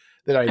seed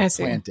that I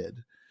planted.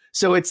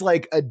 So it's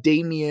like a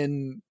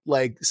Damien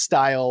like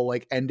style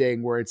like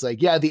ending where it's like,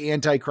 the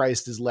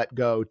Antichrist is let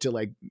go to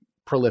like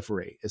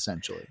proliferate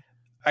essentially.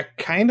 I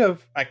kind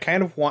of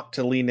want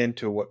to lean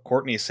into what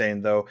Courtney's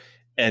saying though,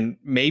 and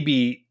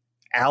maybe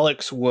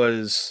Alex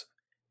was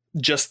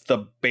just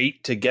the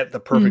bait to get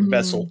the perfect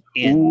vessel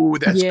in. Ooh,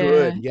 that's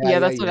good. Yeah,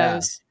 that's what I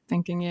was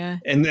thinking. Yeah,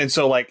 and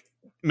so like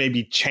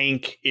maybe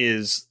Chank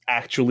is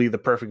actually the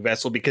perfect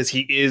vessel because he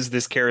is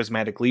this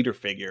charismatic leader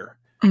figure.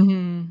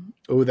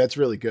 Oh, that's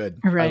really good.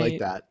 Right. I like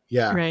that.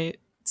 Yeah. Right.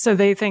 So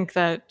they think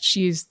that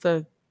she's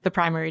the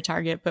primary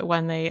target, but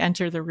when they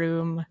enter the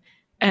room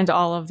and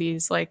all of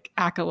these like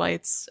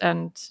acolytes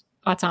and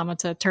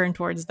automata turn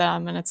towards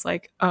them and it's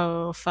like,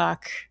 oh,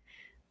 fuck.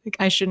 Like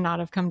I should not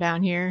have come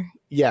down here.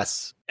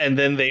 Yes. And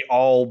then they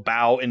all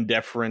bow in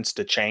deference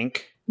to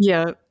Chank.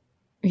 Yeah.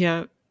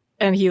 Yeah.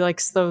 And he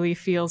like slowly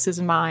feels his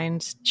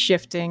mind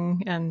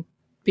shifting and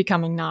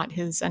becoming not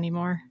his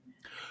anymore.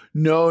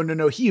 No.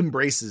 He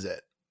embraces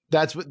it.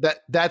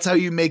 That's how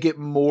you make it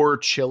more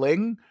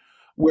chilling,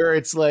 where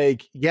it's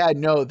like,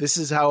 this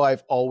is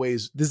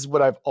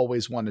what I've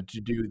always wanted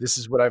to do. This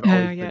is what I've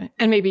always been.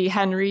 And maybe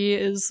Henry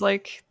is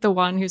like the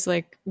one who's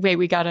like, wait,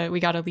 we gotta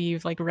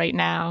leave like right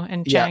now.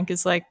 And Jank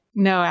is like,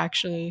 no,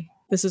 actually,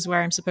 this is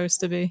where I'm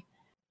supposed to be.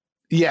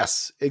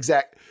 Yes,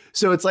 exactly.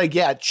 So it's like,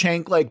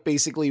 Chank like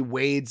basically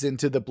wades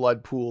into the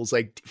blood pools,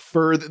 like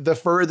the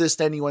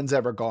furthest anyone's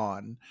ever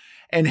gone.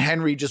 And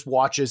Henry just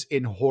watches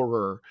in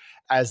horror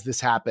as this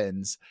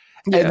happens.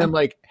 And then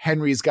like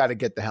Henry's got to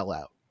get the hell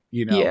out,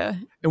 you know? Yeah.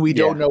 And we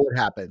don't know what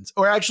happens.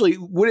 Or actually,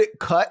 would it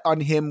cut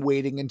on him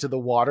wading into the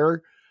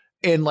water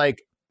and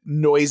like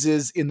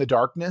noises in the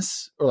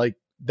darkness? Or like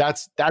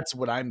that's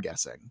what I'm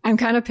guessing. I'm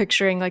kind of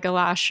picturing like a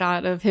last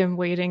shot of him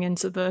wading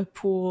into the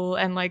pool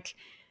and like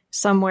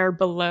somewhere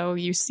below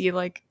you see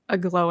like a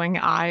glowing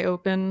eye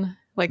open,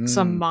 like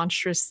some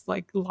monstrous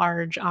like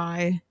large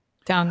eye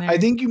down there. I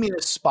think you mean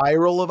a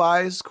spiral of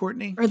eyes,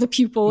 Courtney? Or the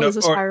pupil is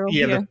a spiral.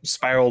 The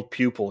spiraled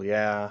pupil,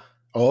 yeah.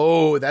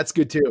 Oh, that's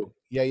good too.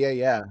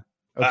 Yeah.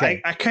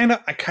 Okay. I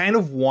kind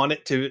of want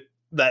it to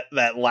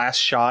that last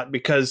shot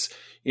because,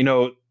 you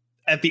know,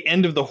 at the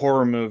end of the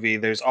horror movie,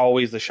 there's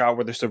always the shot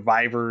where the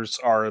survivors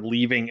are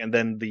leaving and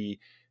then the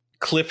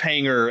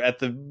cliffhanger at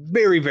the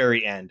very,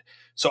 very end.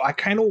 So I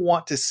kind of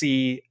want to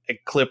see a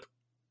clip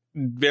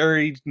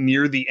very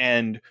near the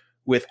end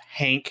with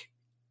Hank.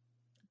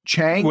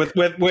 Chang? With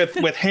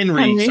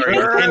Henry. Sorry,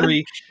 with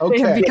Henry.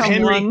 Okay. With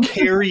Henry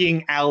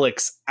carrying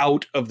Alex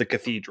out of the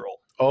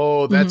cathedral.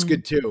 Oh, that's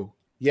good too.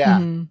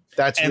 Yeah.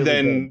 That's and really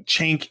then good.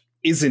 Chank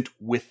isn't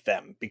with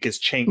them because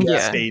Chank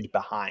stayed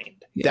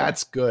behind.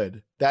 That's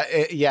good.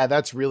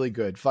 That's really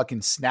good.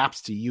 Fucking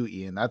snaps to you,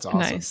 Ian. That's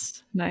awesome.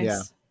 Nice.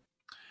 Yeah.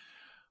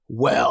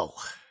 Well,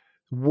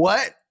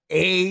 what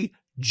a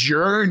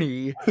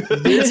journey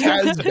this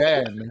has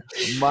been.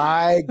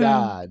 My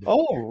God.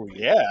 Oh,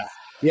 yeah.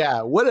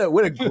 Yeah, what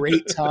a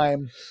great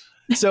time.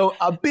 So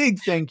a big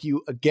thank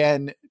you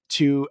again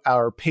to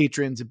our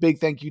patrons. A big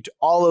thank you to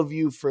all of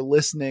you for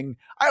listening.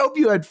 I hope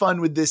you had fun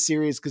with this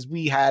series because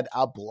we had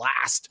a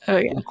blast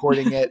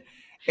recording it.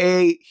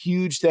 A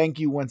huge thank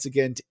you once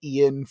again to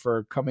Ian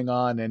for coming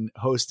on and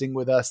hosting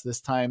with us this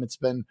time. It's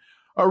been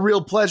a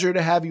real pleasure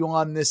to have you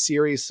on this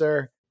series,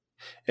 sir.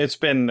 It's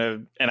been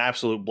an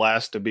absolute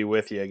blast to be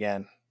with you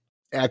again.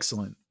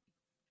 Excellent.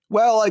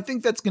 Well, I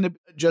think that's going to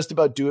just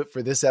about do it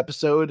for this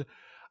episode.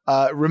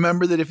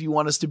 Remember that if you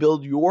want us to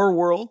build your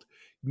world,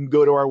 you can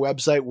go to our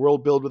website,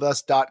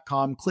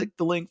 worldbuildwithus.com, click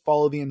the link,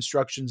 follow the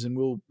instructions, and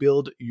we'll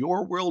build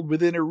your world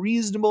within a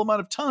reasonable amount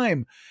of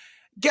time.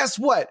 Guess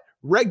what?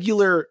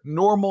 Regular,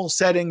 normal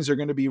settings are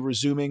going to be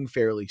resuming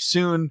fairly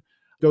soon.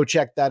 Go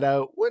check that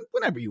out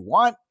whenever you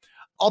want.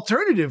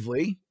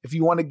 Alternatively, if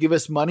you want to give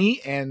us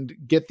money and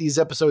get these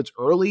episodes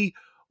early,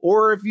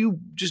 or if you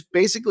just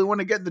basically want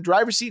to get in the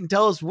driver's seat and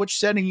tell us which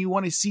setting you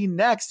want to see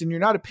next and you're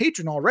not a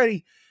patron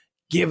already,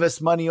 give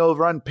us money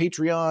over on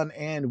Patreon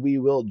and we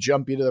will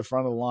jump you to the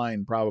front of the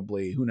line,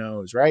 probably. Who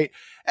knows, right?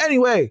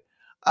 Anyway,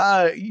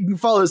 you can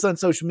follow us on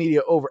social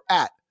media over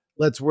at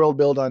Let's World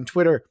Build on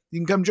Twitter. You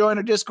can come join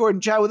our Discord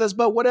and chat with us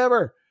about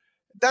whatever.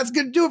 That's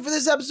going to do it for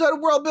this episode of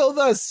World Build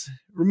With Us.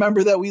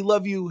 Remember that we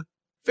love you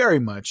very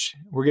much.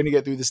 We're going to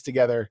get through this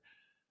together.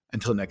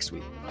 Until next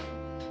week.